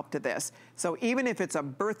yourself to this. So even if it's a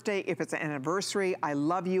birthday, if it's an anniversary, I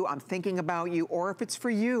love you, I'm thinking about you, or if it's for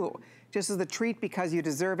you, just as a treat because you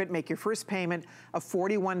deserve it, make your first payment of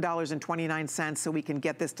 $41.29 so we can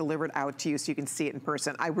get this delivered out to you so you can see it in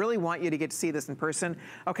person. I really want you to get to see this in person.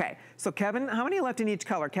 Okay, so Kevin, how many left in each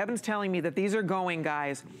color? Kevin's telling me that these are going,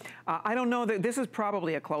 guys. I don't know, that this is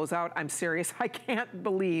probably a closeout. I'm serious, I can't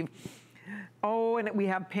believe. Oh, and we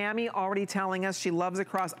have Pammy already telling us she loves a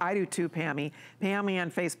cross. I do too, Pammy. Pammy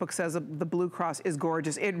on Facebook says the blue cross is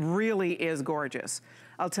gorgeous. It really is gorgeous.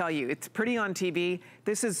 I'll tell you, it's pretty on TV.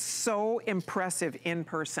 This is so impressive in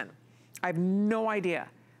person. I have no idea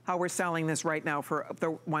how we're selling this right now for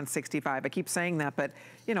the $165. I keep saying that, but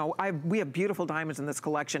you know, we have beautiful diamonds in this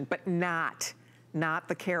collection, but not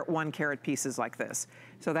the 1 carat pieces like this.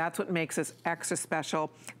 So that's what makes this extra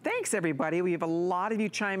special. Thanks everybody. We have a lot of you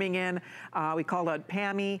chiming in. We called out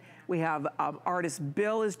Pammy. We have artist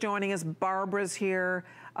Bill is joining us. Barbara's here.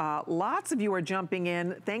 Lots of you are jumping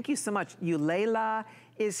in. Thank you so much. Eulela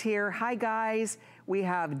is here. Hi guys. We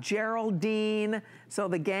have Geraldine. So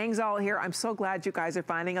the gang's all here. I'm so glad you guys are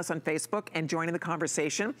finding us on Facebook and joining the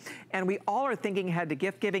conversation. And we all are thinking ahead to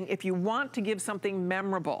gift giving. If you want to give something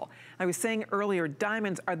memorable, I was saying earlier,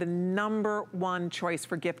 diamonds are the #1 choice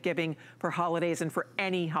for gift giving for holidays and for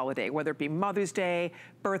any holiday, whether it be Mother's Day,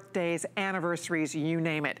 birthdays, anniversaries, you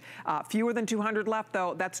name it. Fewer than 200 left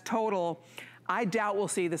though, that's total. I doubt we'll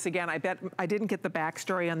see this again. I bet I didn't get the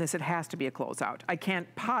backstory on this. It has to be a closeout. I can't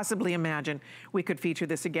possibly imagine we could feature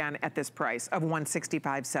this again at this price of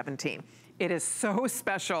 $165.17. It is so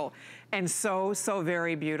special and so, so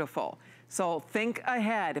very beautiful. So think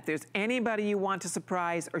ahead. If there's anybody you want to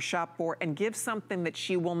surprise or shop for, and give something that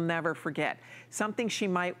she will never forget, something she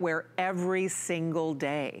might wear every single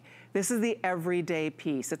day. This is the everyday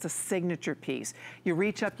piece. It's a signature piece. You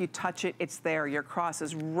reach up, you touch it, it's there. Your cross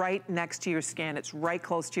is right next to your skin. It's right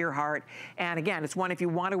close to your heart. And again, it's one, if you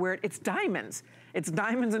want to wear it, it's diamonds. It's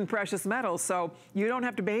diamonds and precious metals, so you don't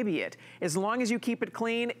have to baby it. As long as you keep it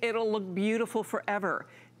clean, it'll look beautiful forever,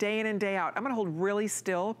 day in and day out. I'm gonna hold really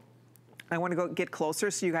still. I wanna go get closer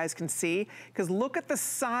so you guys can see, because look at the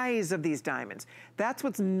size of these diamonds. That's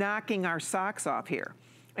what's knocking our socks off here.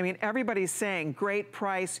 I mean, everybody's saying, great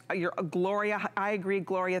price. Gloria, I agree,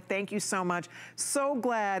 Gloria, thank you so much. So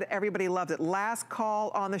glad everybody loved it. Last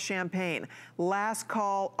call on the champagne. Last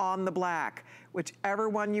call on the black. Whichever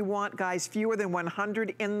one you want, guys, fewer than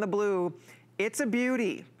 100 in the blue. It's a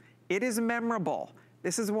beauty. It is memorable.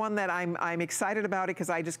 This is one that I'm excited about it because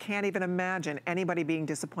I just can't even imagine anybody being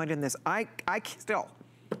disappointed in this. I still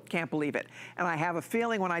can't believe it. And I have a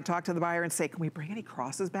feeling when I talk to the buyer and say, can we bring any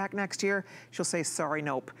crosses back next year? She'll say, sorry,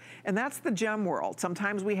 nope. And that's the gem world.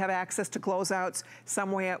 Sometimes we have access to closeouts.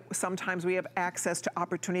 Sometimes we have access to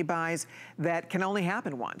opportunity buys that can only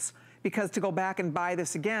happen once. Because to go back and buy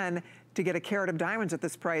this again, to get a carat of diamonds at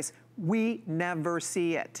this price, we never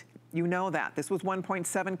see it. You know that. This was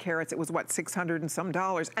 1.7 carats. It was what, $600 and some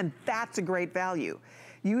dollars, and that's a great value.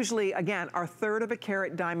 Usually, again, our third of a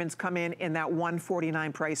carat diamonds come in that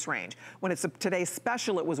 $149 price range. When it's today's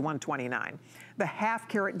special, it was $129. The half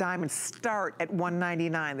carat diamonds start at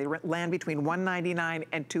 $199. They land between $199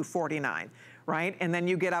 and $249, right? And then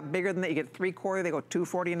you get up bigger than that. You get 3/4, they go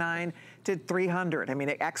 $249 to $300. I mean,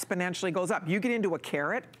 it exponentially goes up. You get into a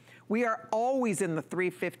carat, we are always in the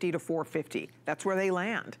 $350 to $450. That's where they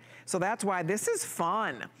land. So that's why this is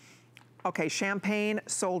fun. Okay, champagne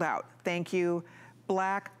sold out. Thank you.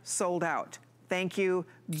 Black sold out. Thank you.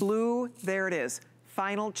 Blue, there it is.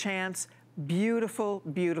 Final chance. Beautiful,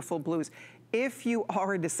 beautiful blues. If you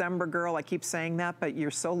are a December girl, I keep saying that, but you're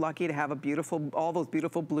so lucky to have all those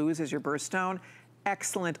beautiful blues as your birthstone.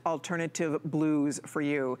 Excellent alternative blues for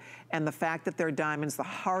you. And the fact that they're diamonds, the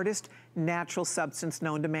hardest natural substance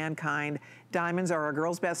known to mankind. Diamonds are a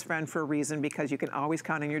girl's best friend for a reason, because you can always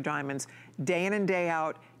count on your diamonds. Day in and day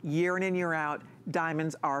out, year in and year out,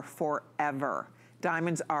 diamonds are forever.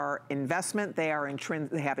 Diamonds are investment, they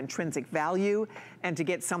have intrinsic value, and to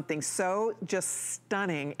get something so just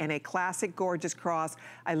stunning in a classic gorgeous cross.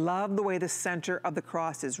 I love the way the center of the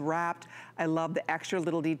cross is wrapped. I love the extra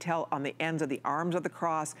little detail on the ends of the arms of the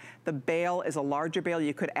cross. The bail is a larger bail.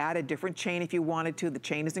 You could add a different chain if you wanted to. The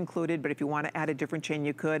chain is included, but if you want to add a different chain,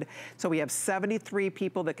 you could. So we have 73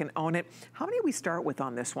 people that can own it. How many do we start with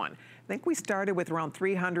on this one? I think we started with around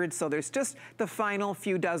 300, so there's just the final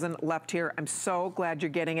few dozen left here. I'm so glad you're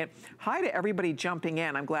getting it. Hi to everybody jumping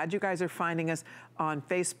in. I'm glad you guys are finding us on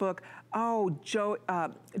Facebook. Oh,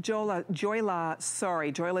 Joyla,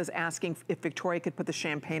 sorry. Joyla is asking if Victoria could put the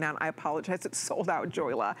champagne on. I apologize, it's sold out,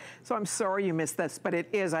 Joyla. So I'm sorry you missed this, but it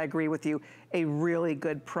is, I agree with you, a really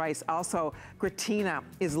good price. Also, Gratina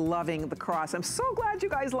is loving the cross. I'm so glad you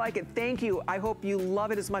guys like it. Thank you. I hope you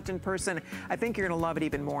love it as much in person. I think you're gonna love it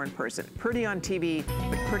even more in person. Pretty on TV,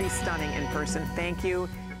 but pretty stunning in person. Thank you.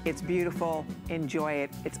 It's beautiful. Enjoy it.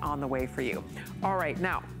 It's on the way for you. All right,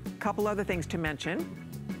 now, a couple other things to mention.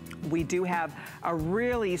 We do have a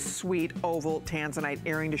really sweet oval tanzanite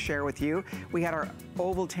earring to share with you. We had our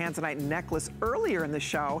oval tanzanite necklace earlier in the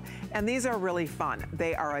show, and these are really fun.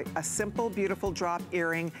 They are a simple, beautiful drop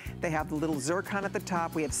earring. They have the little zircon at the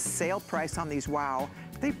top. We have sale price on these. Wow,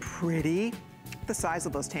 they're pretty. The size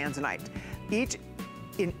of those tanzanite.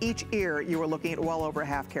 In each ear, you are looking at well over a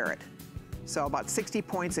half carat. So about 60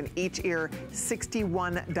 points in each ear,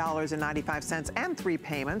 $61.95, and 3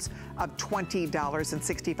 payments of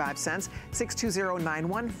 $20.65.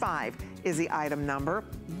 620915 is the item number.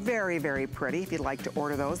 Very, very pretty. If you'd like to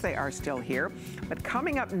order those, they are still here. But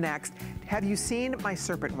coming up next, have you seen my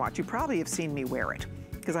serpent watch? You probably have seen me wear it,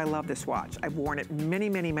 because I love this watch. I've worn it many,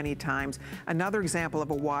 many, many times. Another example of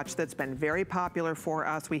a watch that's been very popular for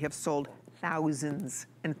us. We have sold thousands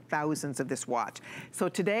and thousands of this watch. So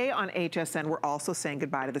today on HSN, we're also saying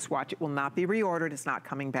goodbye to this watch. It will not be reordered. It's not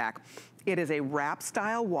coming back. It is a wrap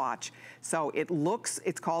style watch. So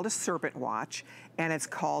it's called a serpent watch, and it's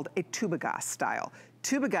called a tubagas style.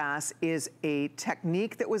 Tubagas is a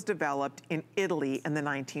technique that was developed in Italy in the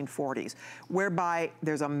 1940s, whereby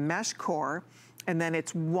there's a mesh core, and then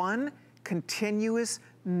it's one continuous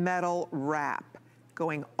metal wrap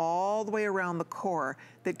going all the way around the core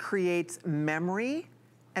that creates memory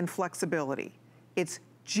and flexibility. It's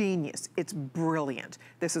genius, it's brilliant.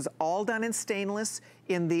 This is all done in stainless.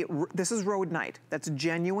 This is rhodonite. That's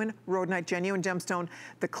genuine rhodonite, genuine gemstone.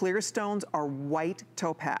 The clear stones are white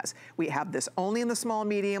topaz. We have this only in the small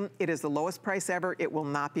medium. It is the lowest price ever. It will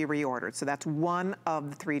not be reordered. So that's one of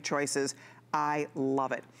the 3 choices. I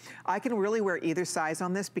love it. I can really wear either size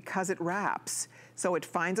on this because it wraps. So it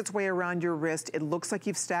finds its way around your wrist. It looks like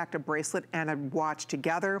you've stacked a bracelet and a watch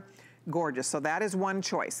together. Gorgeous. So that is one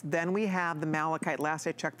choice. Then we have the malachite. Last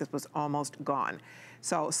I checked, this was almost gone.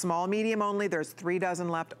 So small, medium only. There's 3 dozen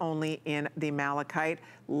left only in the malachite.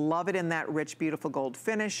 Love it in that rich, beautiful gold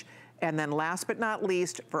finish. And then last but not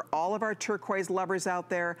least, for all of our turquoise lovers out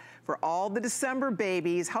there, for all the December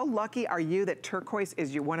babies, how lucky are you that turquoise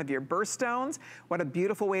is one of your birthstones? What a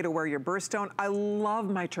beautiful way to wear your birthstone. I love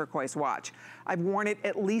my turquoise watch. I've worn it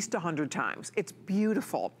at least 100 times. It's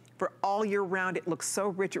beautiful. for all year round. It looks so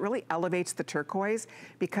rich. It really elevates the turquoise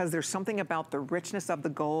because there's something about the richness of the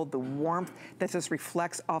gold, the warmth that just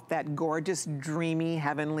reflects off that gorgeous, dreamy,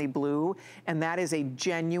 heavenly blue. And that is a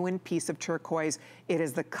genuine piece of turquoise. It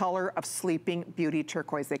is the color of Sleeping Beauty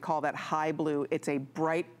turquoise. They call that high blue. It's a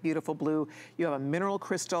bright, beautiful blue. You have a mineral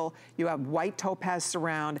crystal, you have white topaz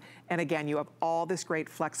surround, and again, you have all this great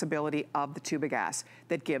flexibility of the Tubigas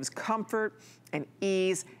that gives comfort and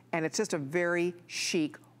ease, and it's just a very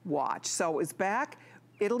chic watch. So it's back.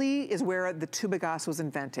 Italy is where the Tubigas was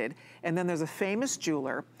invented, and then there's a famous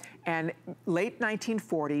jeweler, and late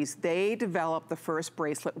 1940s, they developed the first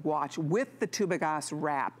bracelet watch with the Tubigas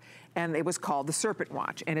wrap, and it was called the Serpent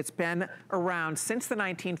watch, and it's been around since the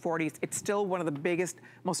 1940s. It's still one of the biggest,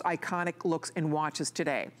 most iconic looks in watches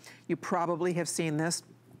today. You probably have seen this.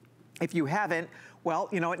 If you haven't, well,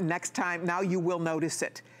 you know what, next time, now you will notice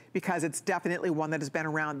it, because it's definitely one that has been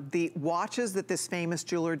around. The watches that this famous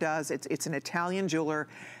jeweler does, it's an Italian jeweler,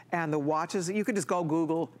 and the watches, you could just go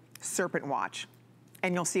Google Serpent watch,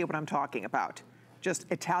 and you'll see what I'm talking about. Just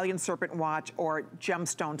Italian Serpent watch or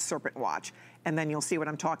Gemstone Serpent watch, and then you'll see what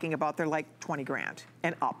I'm talking about. They're like 20 grand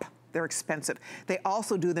and up. They're expensive. They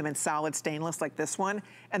also do them in solid stainless like this one,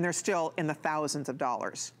 and they're still in the thousands of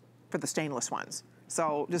dollars for the stainless ones.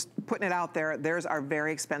 So just putting it out there, theirs are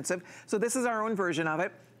very expensive. So this is our own version of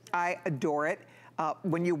it. I adore it.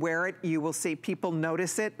 When you wear it, you will see people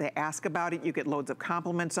notice it. They ask about it. You get loads of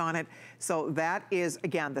compliments on it. So that is,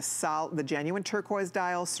 again, the genuine turquoise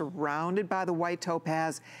dial surrounded by the white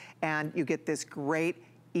topaz, and you get this great,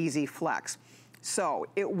 easy flex. So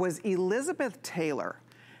it was Elizabeth Taylor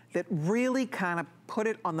that really kind of put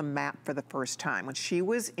it on the map for the first time when she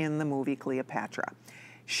was in the movie Cleopatra.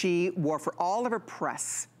 She wore, for all of her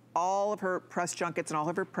press junkets and all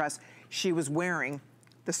of her press, she was wearing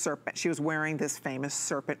the serpent. She was wearing this famous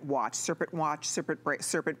serpent watch, serpent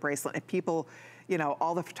bracelet. And people, you know,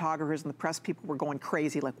 all the photographers and the press people were going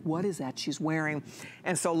crazy, like, what is that she's wearing?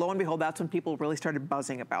 And so lo and behold, that's when people really started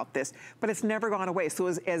buzzing about this. But it's never gone away. So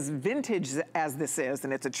as vintage as this is,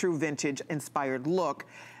 and it's a true vintage inspired look,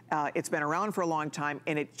 it's been around for a long time,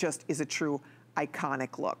 and it just is a true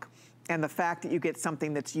iconic look. And the fact that you get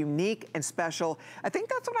something that's unique and special, I think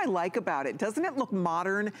that's what I like about it. Doesn't it look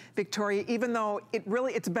modern, Victoria, even though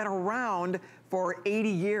it's been around for 80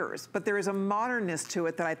 years, but there is a modernness to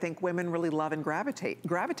it that I think women really love and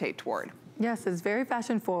gravitate toward. Yes, it's very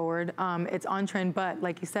fashion forward. It's on trend, but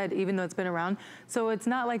like you said, even though it's been around, so it's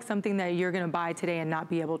not like something that you're gonna buy today and not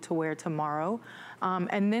be able to wear tomorrow.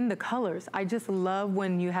 And then the colors. I just love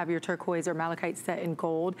when you have your turquoise or malachite set in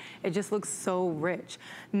gold. It just looks so rich.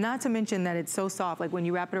 Not to mention that it's so soft. Like when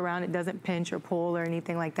you wrap it around, it doesn't pinch or pull or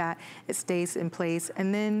anything like that. It stays in place.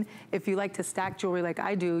 And then if you like to stack jewelry like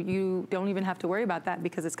I do, you don't even have to worry about that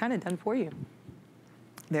because it's kind of done for you.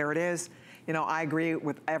 There it is. You know, I agree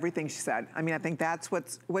with everything she said. I mean, I think that's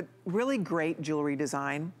what really great jewelry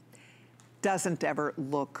design doesn't ever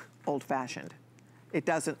look old-fashioned. It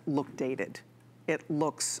doesn't look dated. It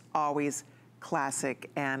looks always classic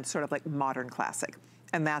and sort of like modern classic.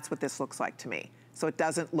 And that's what this looks like to me. So it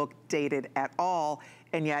doesn't look dated at all.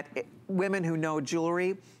 And yet women who know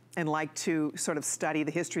jewelry and like to sort of study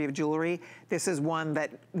the history of jewelry, this is one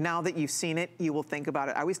that now that you've seen it, you will think about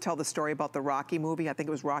it. I always tell the story about the Rocky movie. I think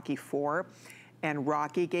it was Rocky IV. And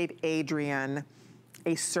Rocky gave Adrian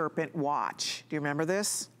a serpent watch. Do you remember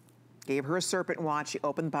this? Gave her a serpent watch. She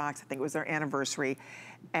opened the box. I think it was their anniversary.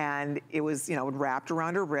 And it was, you know, wrapped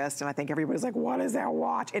around her wrist. And I think everybody's like, what is that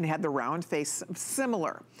watch? And it had the round face,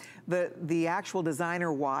 similar. The actual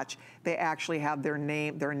designer watch, they actually have their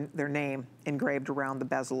name engraved around the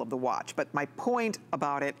bezel of the watch. But my point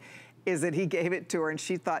about it is that he gave it to her and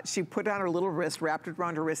she thought, she put it on her little wrist, wrapped it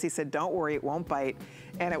around her wrist. He said, don't worry, it won't bite.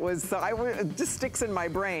 And it was, it just sticks in my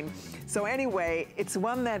brain. So anyway, it's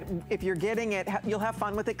one that if you're getting it, you'll have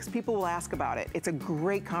fun with it because people will ask about it. It's a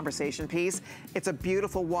great conversation piece. It's a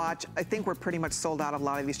beautiful watch. I think we're pretty much sold out of a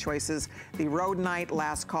lot of these choices. The Rhodonite,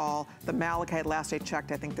 last call. The Malachite, last I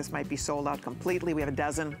checked, I think this might be sold out completely. We have a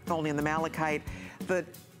dozen only in the Malachite.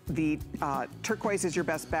 The turquoise is your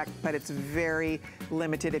best bet, but it's very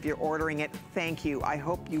limited if you're ordering it. Thank you. I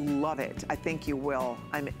hope you love it. I think you will.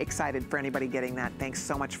 I'm excited for anybody getting that. Thanks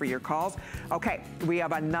so much for your calls. Okay, we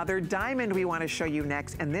have another diamond we want to show you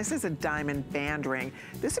next, and this is a diamond band ring.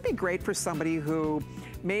 This would be great for somebody who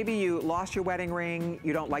Maybe you lost your wedding ring,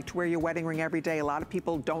 you don't like to wear your wedding ring every day. A lot of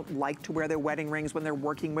people don't like to wear their wedding rings when they're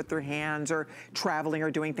working with their hands or traveling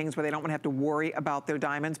or doing things where they don't want to have to worry about their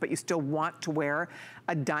diamonds, but you still want to wear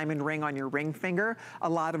a diamond ring on your ring finger. A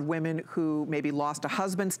lot of women who maybe lost a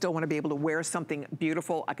husband still want to be able to wear something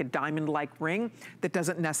beautiful like a diamond-like ring that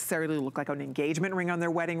doesn't necessarily look like an engagement ring on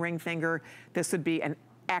their wedding ring finger. This would be an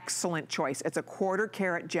excellent choice. It's a 1/4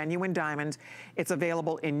 carat genuine diamond. It's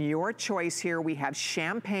available in your choice here. We have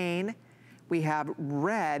champagne, we have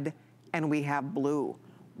red, and we have blue.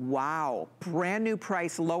 Wow, brand new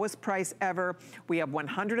price, lowest price ever. We have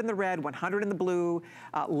 100 in the red, 100 in the blue,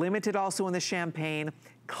 limited also in the champagne.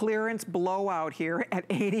 Clearance blowout here at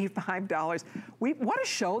 $85. What a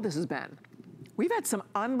show this has been. We've had some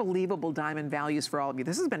unbelievable diamond values for all of you.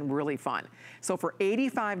 This has been really fun. So for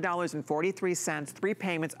 $85.43, 3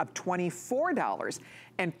 payments of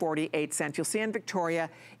 $24.48. You'll see in Victoria,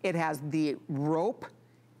 it has the rope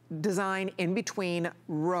design in between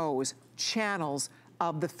rows, channels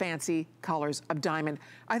of the fancy colors of diamond.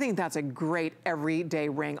 I think that's a great everyday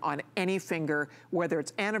ring on any finger, whether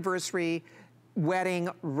it's anniversary, wedding,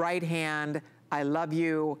 right hand, I love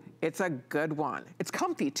you. It's a good one. It's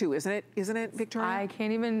comfy too, isn't it? Isn't it, Victoria? I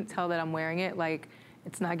can't even tell that I'm wearing it. Like,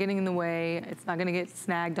 it's not getting in the way. It's not gonna get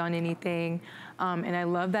snagged on anything. And I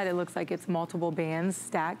love that it looks like it's multiple bands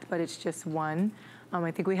stacked, but it's just one. I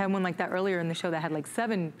think we had one like that earlier in the show that had like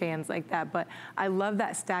 7 bands like that, but I love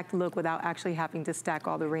that stacked look without actually having to stack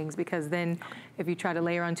all the rings, because then if you try to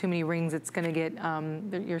layer on too many rings, it's gonna get,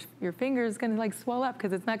 your finger is gonna like swell up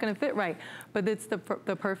because it's not gonna fit right. But it's the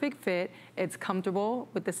perfect fit. It's comfortable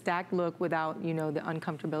with the stacked look without, you know, the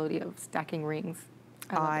uncomfortability of stacking rings.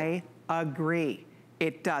 I agree.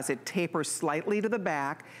 It does. It tapers slightly to the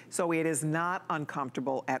back, so it is not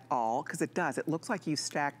uncomfortable at all, because it does. It looks like you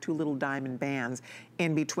stacked 2 little diamond bands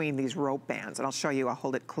in between these rope bands, and I'll show you. I'll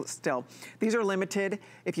hold it still. These are limited.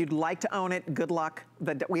 If you'd like to own it, good luck.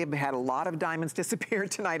 We have had a lot of diamonds disappear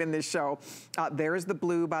tonight in this show. There's the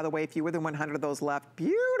blue, by the way, fewer than 100 of those left.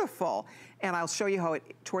 Beautiful. And I'll show you how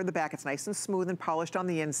toward the back, it's nice and smooth and polished on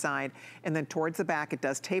the inside, and then towards the back, it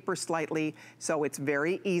does taper slightly, so it's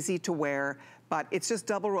very easy to wear. But it's just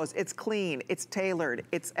double rows. It's clean, it's tailored.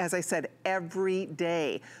 It's, as I said, every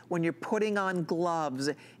day. When you're putting on gloves,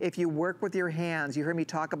 if you work with your hands, you heard me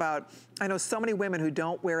talk about, I know so many women who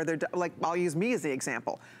don't wear their, like, I'll use me as the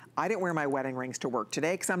example. I didn't wear my wedding rings to work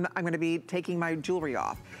today because I'm gonna be taking my jewelry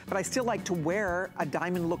off. But I still like to wear a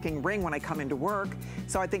diamond looking ring when I come into work.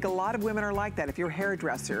 So I think a lot of women are like that. If you're a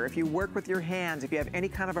hairdresser, if you work with your hands, if you have any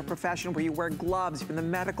kind of a profession where you wear gloves, if you're in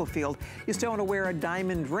the medical field, you still wanna wear a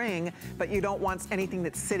diamond ring, but you don't want anything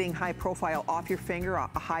that's sitting high profile off your finger, a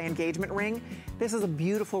high engagement ring. This is a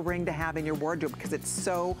beautiful ring to have in your wardrobe because it's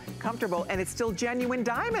so comfortable and it's still genuine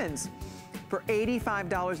diamonds. For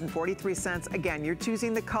 $85.43. Again, you're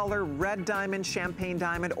choosing the color red diamond, champagne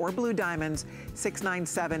diamond, or blue diamonds.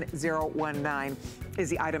 697019 is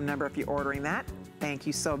the item number if you're ordering that. Thank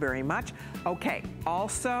you so very much. Okay,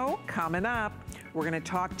 also coming up, we're gonna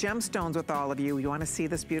talk gemstones with all of you. You wanna see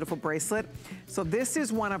this beautiful bracelet? So this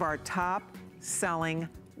is one of our top selling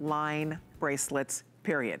line bracelets,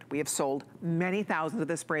 period. We have sold many thousands of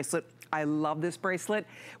this bracelet. I love this bracelet.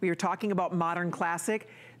 We were talking about modern classic.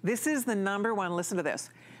 This is the #1, listen to this.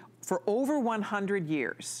 For over 100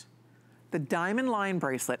 years, the diamond line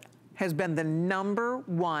bracelet has been the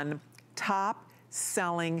 #1 top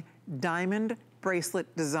selling diamond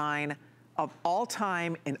bracelet design of all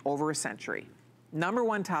time in over a century.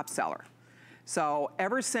 #1 top seller. So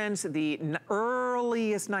ever since the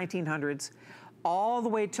earliest 1900s, all the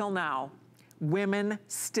way till now, women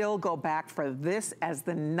still go back for this as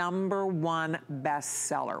the #1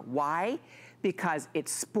 bestseller. Why? Because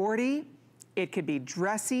it's sporty, it could be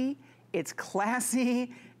dressy, it's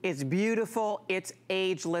classy, it's beautiful, it's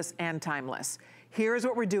ageless and timeless. Here's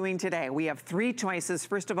what we're doing today. We have 3 choices.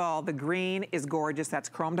 First of all, the green is gorgeous. That's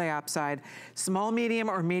chrome dioxide. Small,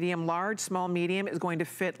 medium, or medium large. Small, medium is going to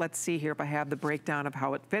fit. Let's see here if I have the breakdown of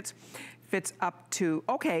how it fits. Fits up to,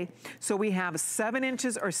 okay, so we have 7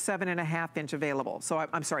 inches or 7.5 inch available. So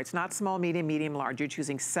I'm sorry, it's not small, medium, medium, large. You're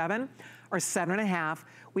choosing 7 or 7.5.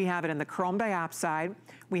 We have it in the chrome dioxide.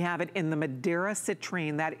 We have it in the Madeira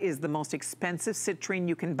citrine. That is the most expensive citrine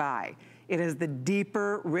you can buy. It is the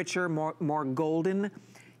deeper, richer, more golden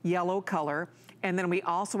yellow color. And then we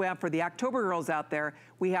also have, for the October girls out there,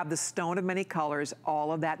 we have the stone of many colors,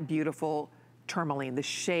 all of that beautiful tourmaline, the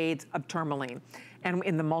shades of tourmaline. And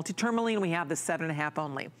in the multi-tourmaline, we have the 7.5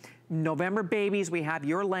 only. November babies, we have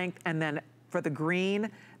your length, and then for the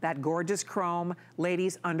green, that gorgeous chrome.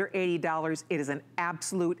 Ladies, under $80, it is an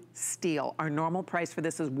absolute steal. Our normal price for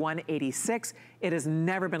this is $186. It has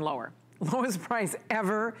never been lower. Lowest price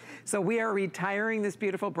ever. So we are retiring this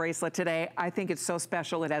beautiful bracelet today. I think it's so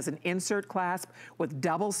special. It has an insert clasp with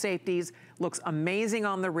double safeties. Looks amazing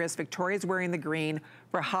on the wrist. Victoria's wearing the green.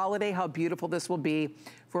 For holiday, how beautiful this will be.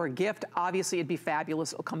 For a gift, obviously it'd be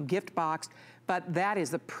fabulous. It'll come gift boxed. But that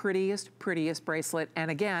is the prettiest, prettiest bracelet. And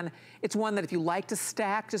again, it's one that if you like to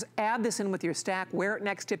stack, just add this in with your stack. Wear it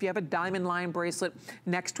next to, if you have a diamond line bracelet,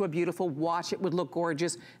 next to a beautiful watch, it would look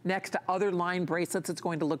gorgeous. Next to other line bracelets, it's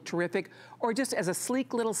going to look terrific. Or just as a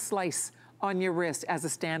sleek little slice on your wrist as a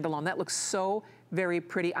standalone. That looks so very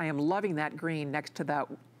pretty. I am loving that green next to that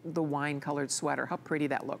the wine-colored sweater. How pretty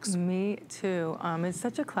that looks. Me too. It's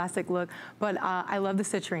such a classic look, but I love the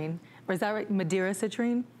citrine. Or is that right? Madeira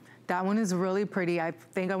citrine? That one is really pretty. I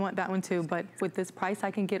think I want that one too, but with this price,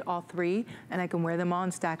 I can get all three and I can wear them all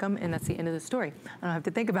and stack them, and that's the end of the story. I don't have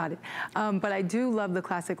to think about it. But I do love the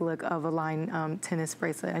classic look of a line tennis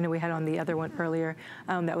bracelet. I know we had on the other one earlier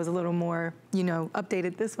that was a little more, you know,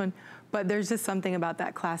 updated, this one. But there's just something about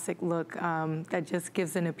that classic look that just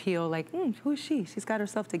gives an appeal, like, who is she? She's got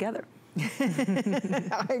herself together.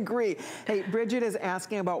 I agree. Hey, Bridget is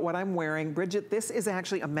asking about what I'm wearing. Bridget, this is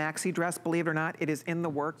actually a maxi dress, believe it or not. It is in the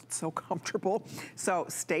works. It's so comfortable. So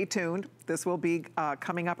stay tuned. This will be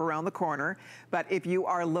coming up around the corner. But if you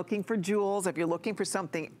are looking for jewels, if you're looking for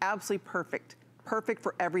something absolutely perfect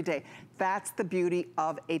for every day, that's the beauty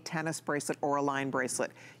of a tennis bracelet or a line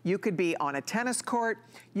bracelet. You could be on a tennis court.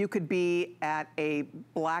 You could be at a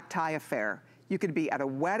black tie affair. You could be at a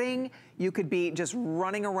wedding. You could be just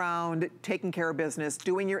running around, taking care of business,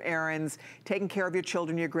 doing your errands, taking care of your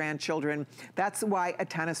children, your grandchildren. That's why a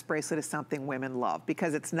tennis bracelet is something women love,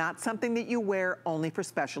 because it's not something that you wear only for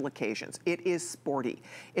special occasions. It is sporty.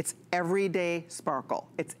 It's everyday sparkle.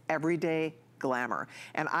 It's everyday glamour.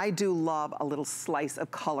 And I do love a little slice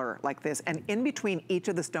of color like this. And in between each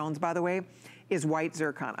of the stones, by the way, is white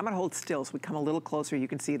zircon. I'm gonna hold still so we come a little closer, you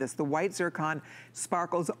can see this. The white zircon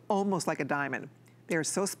sparkles almost like a diamond. They're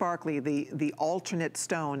so sparkly, the alternate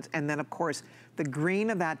stones, and then of course, the green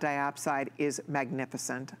of that diopside is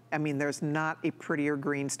magnificent. I mean, there's not a prettier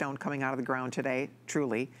green stone coming out of the ground today,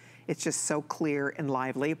 truly. It's just so clear and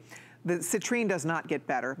lively. The citrine does not get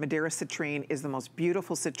better. Madeira citrine is the most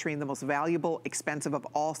beautiful citrine, the most valuable, expensive of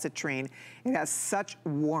all citrine. It has such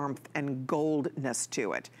warmth and goldness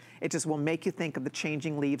to it. It just will make you think of the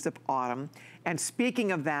changing leaves of autumn. And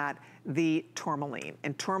speaking of that, the tourmaline.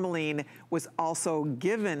 And tourmaline was also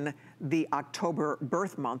given the October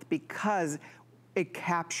birth month because it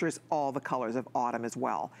captures all the colors of autumn as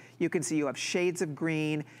well. You can see you have shades of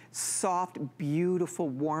green, soft, beautiful,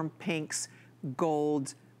 warm pinks,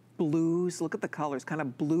 golds, blues. Look at the colors, kind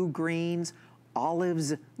of blue greens,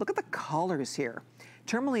 olives. Look at the colors here.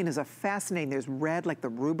 Tourmaline is a fascinating, there's red like the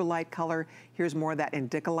rubellite color. Here's more of that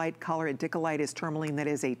indicolite color. Indicolite is tourmaline that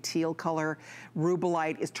is a teal color.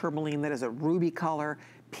 Rubellite is tourmaline that is a ruby color.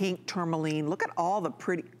 Pink tourmaline. Look at all the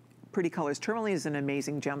pretty colors. Tourmaline is an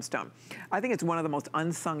amazing gemstone. I think it's one of the most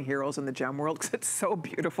unsung heroes in the gem world because it's so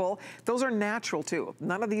beautiful. Those are natural too.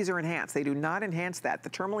 None of these are enhanced. They do not enhance that. The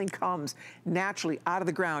tourmaline comes naturally out of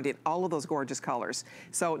the ground in all of those gorgeous colors.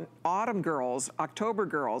 So autumn girls, October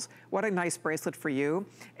girls, what a nice bracelet for you.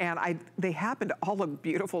 And they happen to all look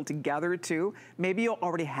beautiful together too. Maybe you'll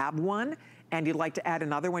already have one and you'd like to add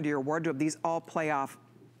another one to your wardrobe. These all play off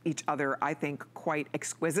each other, I think, quite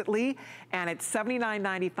exquisitely. And it's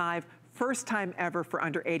 $79.95, first time ever for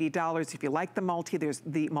under $80. If you like the multi, there's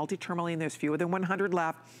the multi-tourmaline, there's fewer than 100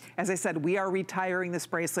 left. As I said, we are retiring this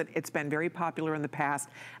bracelet. It's been very popular in the past.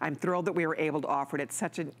 I'm thrilled that we were able to offer it at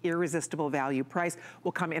such an irresistible value price.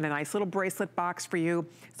 We'll come in a nice little bracelet box for you.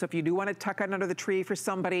 So if you do want to tuck it under the tree for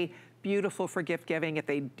somebody, beautiful for gift giving. If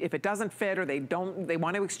it doesn't fit or they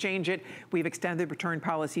want to exchange it, we've extended the return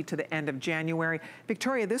policy to the end of January.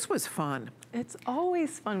 Victoria, this was fun. It's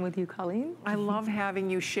always fun with you, Colleen. I love having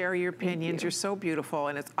you share your opinions. You're so beautiful,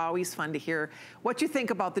 and it's always fun to hear what you think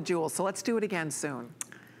about the jewels. So let's do it again soon.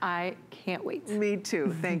 I can't wait. Me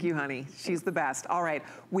too. Thank you, honey. She's the best. All right.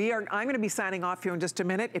 I'm going to be signing off here in just a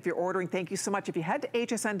minute. If you're ordering, thank you so much. If you head to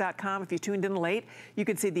hsn.com, if you tuned in late, you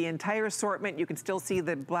can see the entire assortment. You can still see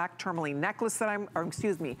the black tourmaline necklace that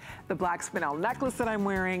the black spinel necklace that I'm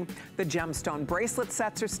wearing. The gemstone bracelet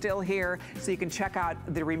sets are still here. So you can check out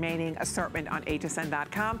the remaining assortment on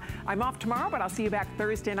hsn.com. I'm off tomorrow, but I'll see you back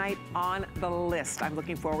Thursday night on The List. I'm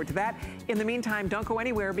looking forward to that. In the meantime, don't go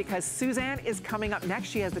anywhere because Suzanne is coming up next.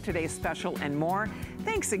 She has the Today's Special and more.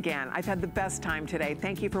 Thanks again. I've had the best time today.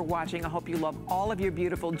 Thank you for watching. I hope you love all of your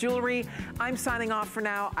beautiful jewelry. I'm signing off for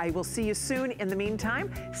now. I will see you soon. In the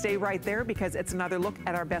meantime, stay right there because it's another look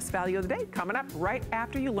at our best value of the day coming up right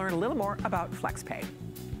after you learn a little more about FlexPay.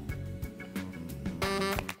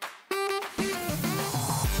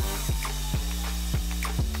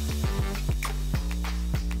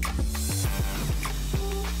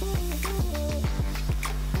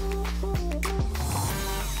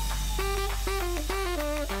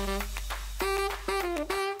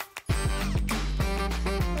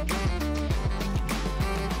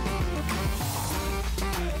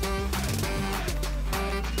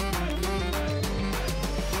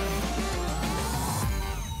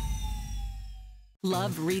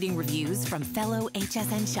 Love reading reviews from fellow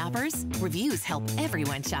HSN shoppers? Reviews help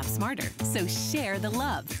everyone shop smarter, so share the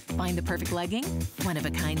love. Find the perfect legging?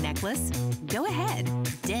 One-of-a-kind necklace? Go ahead,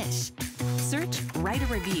 dish. Search Write a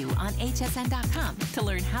Review on hsn.com to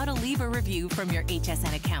learn how to leave a review from your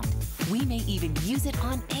HSN account. We may even use it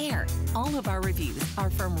on air. All of our reviews are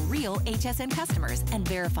from real HSN customers and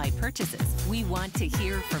verified purchases. We want to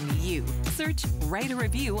hear from you. Search Write a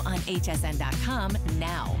Review on hsn.com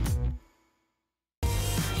now.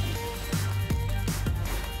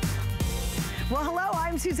 Well, hello,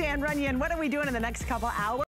 I'm Suzanne Runyon. What are we doing in the next couple hours?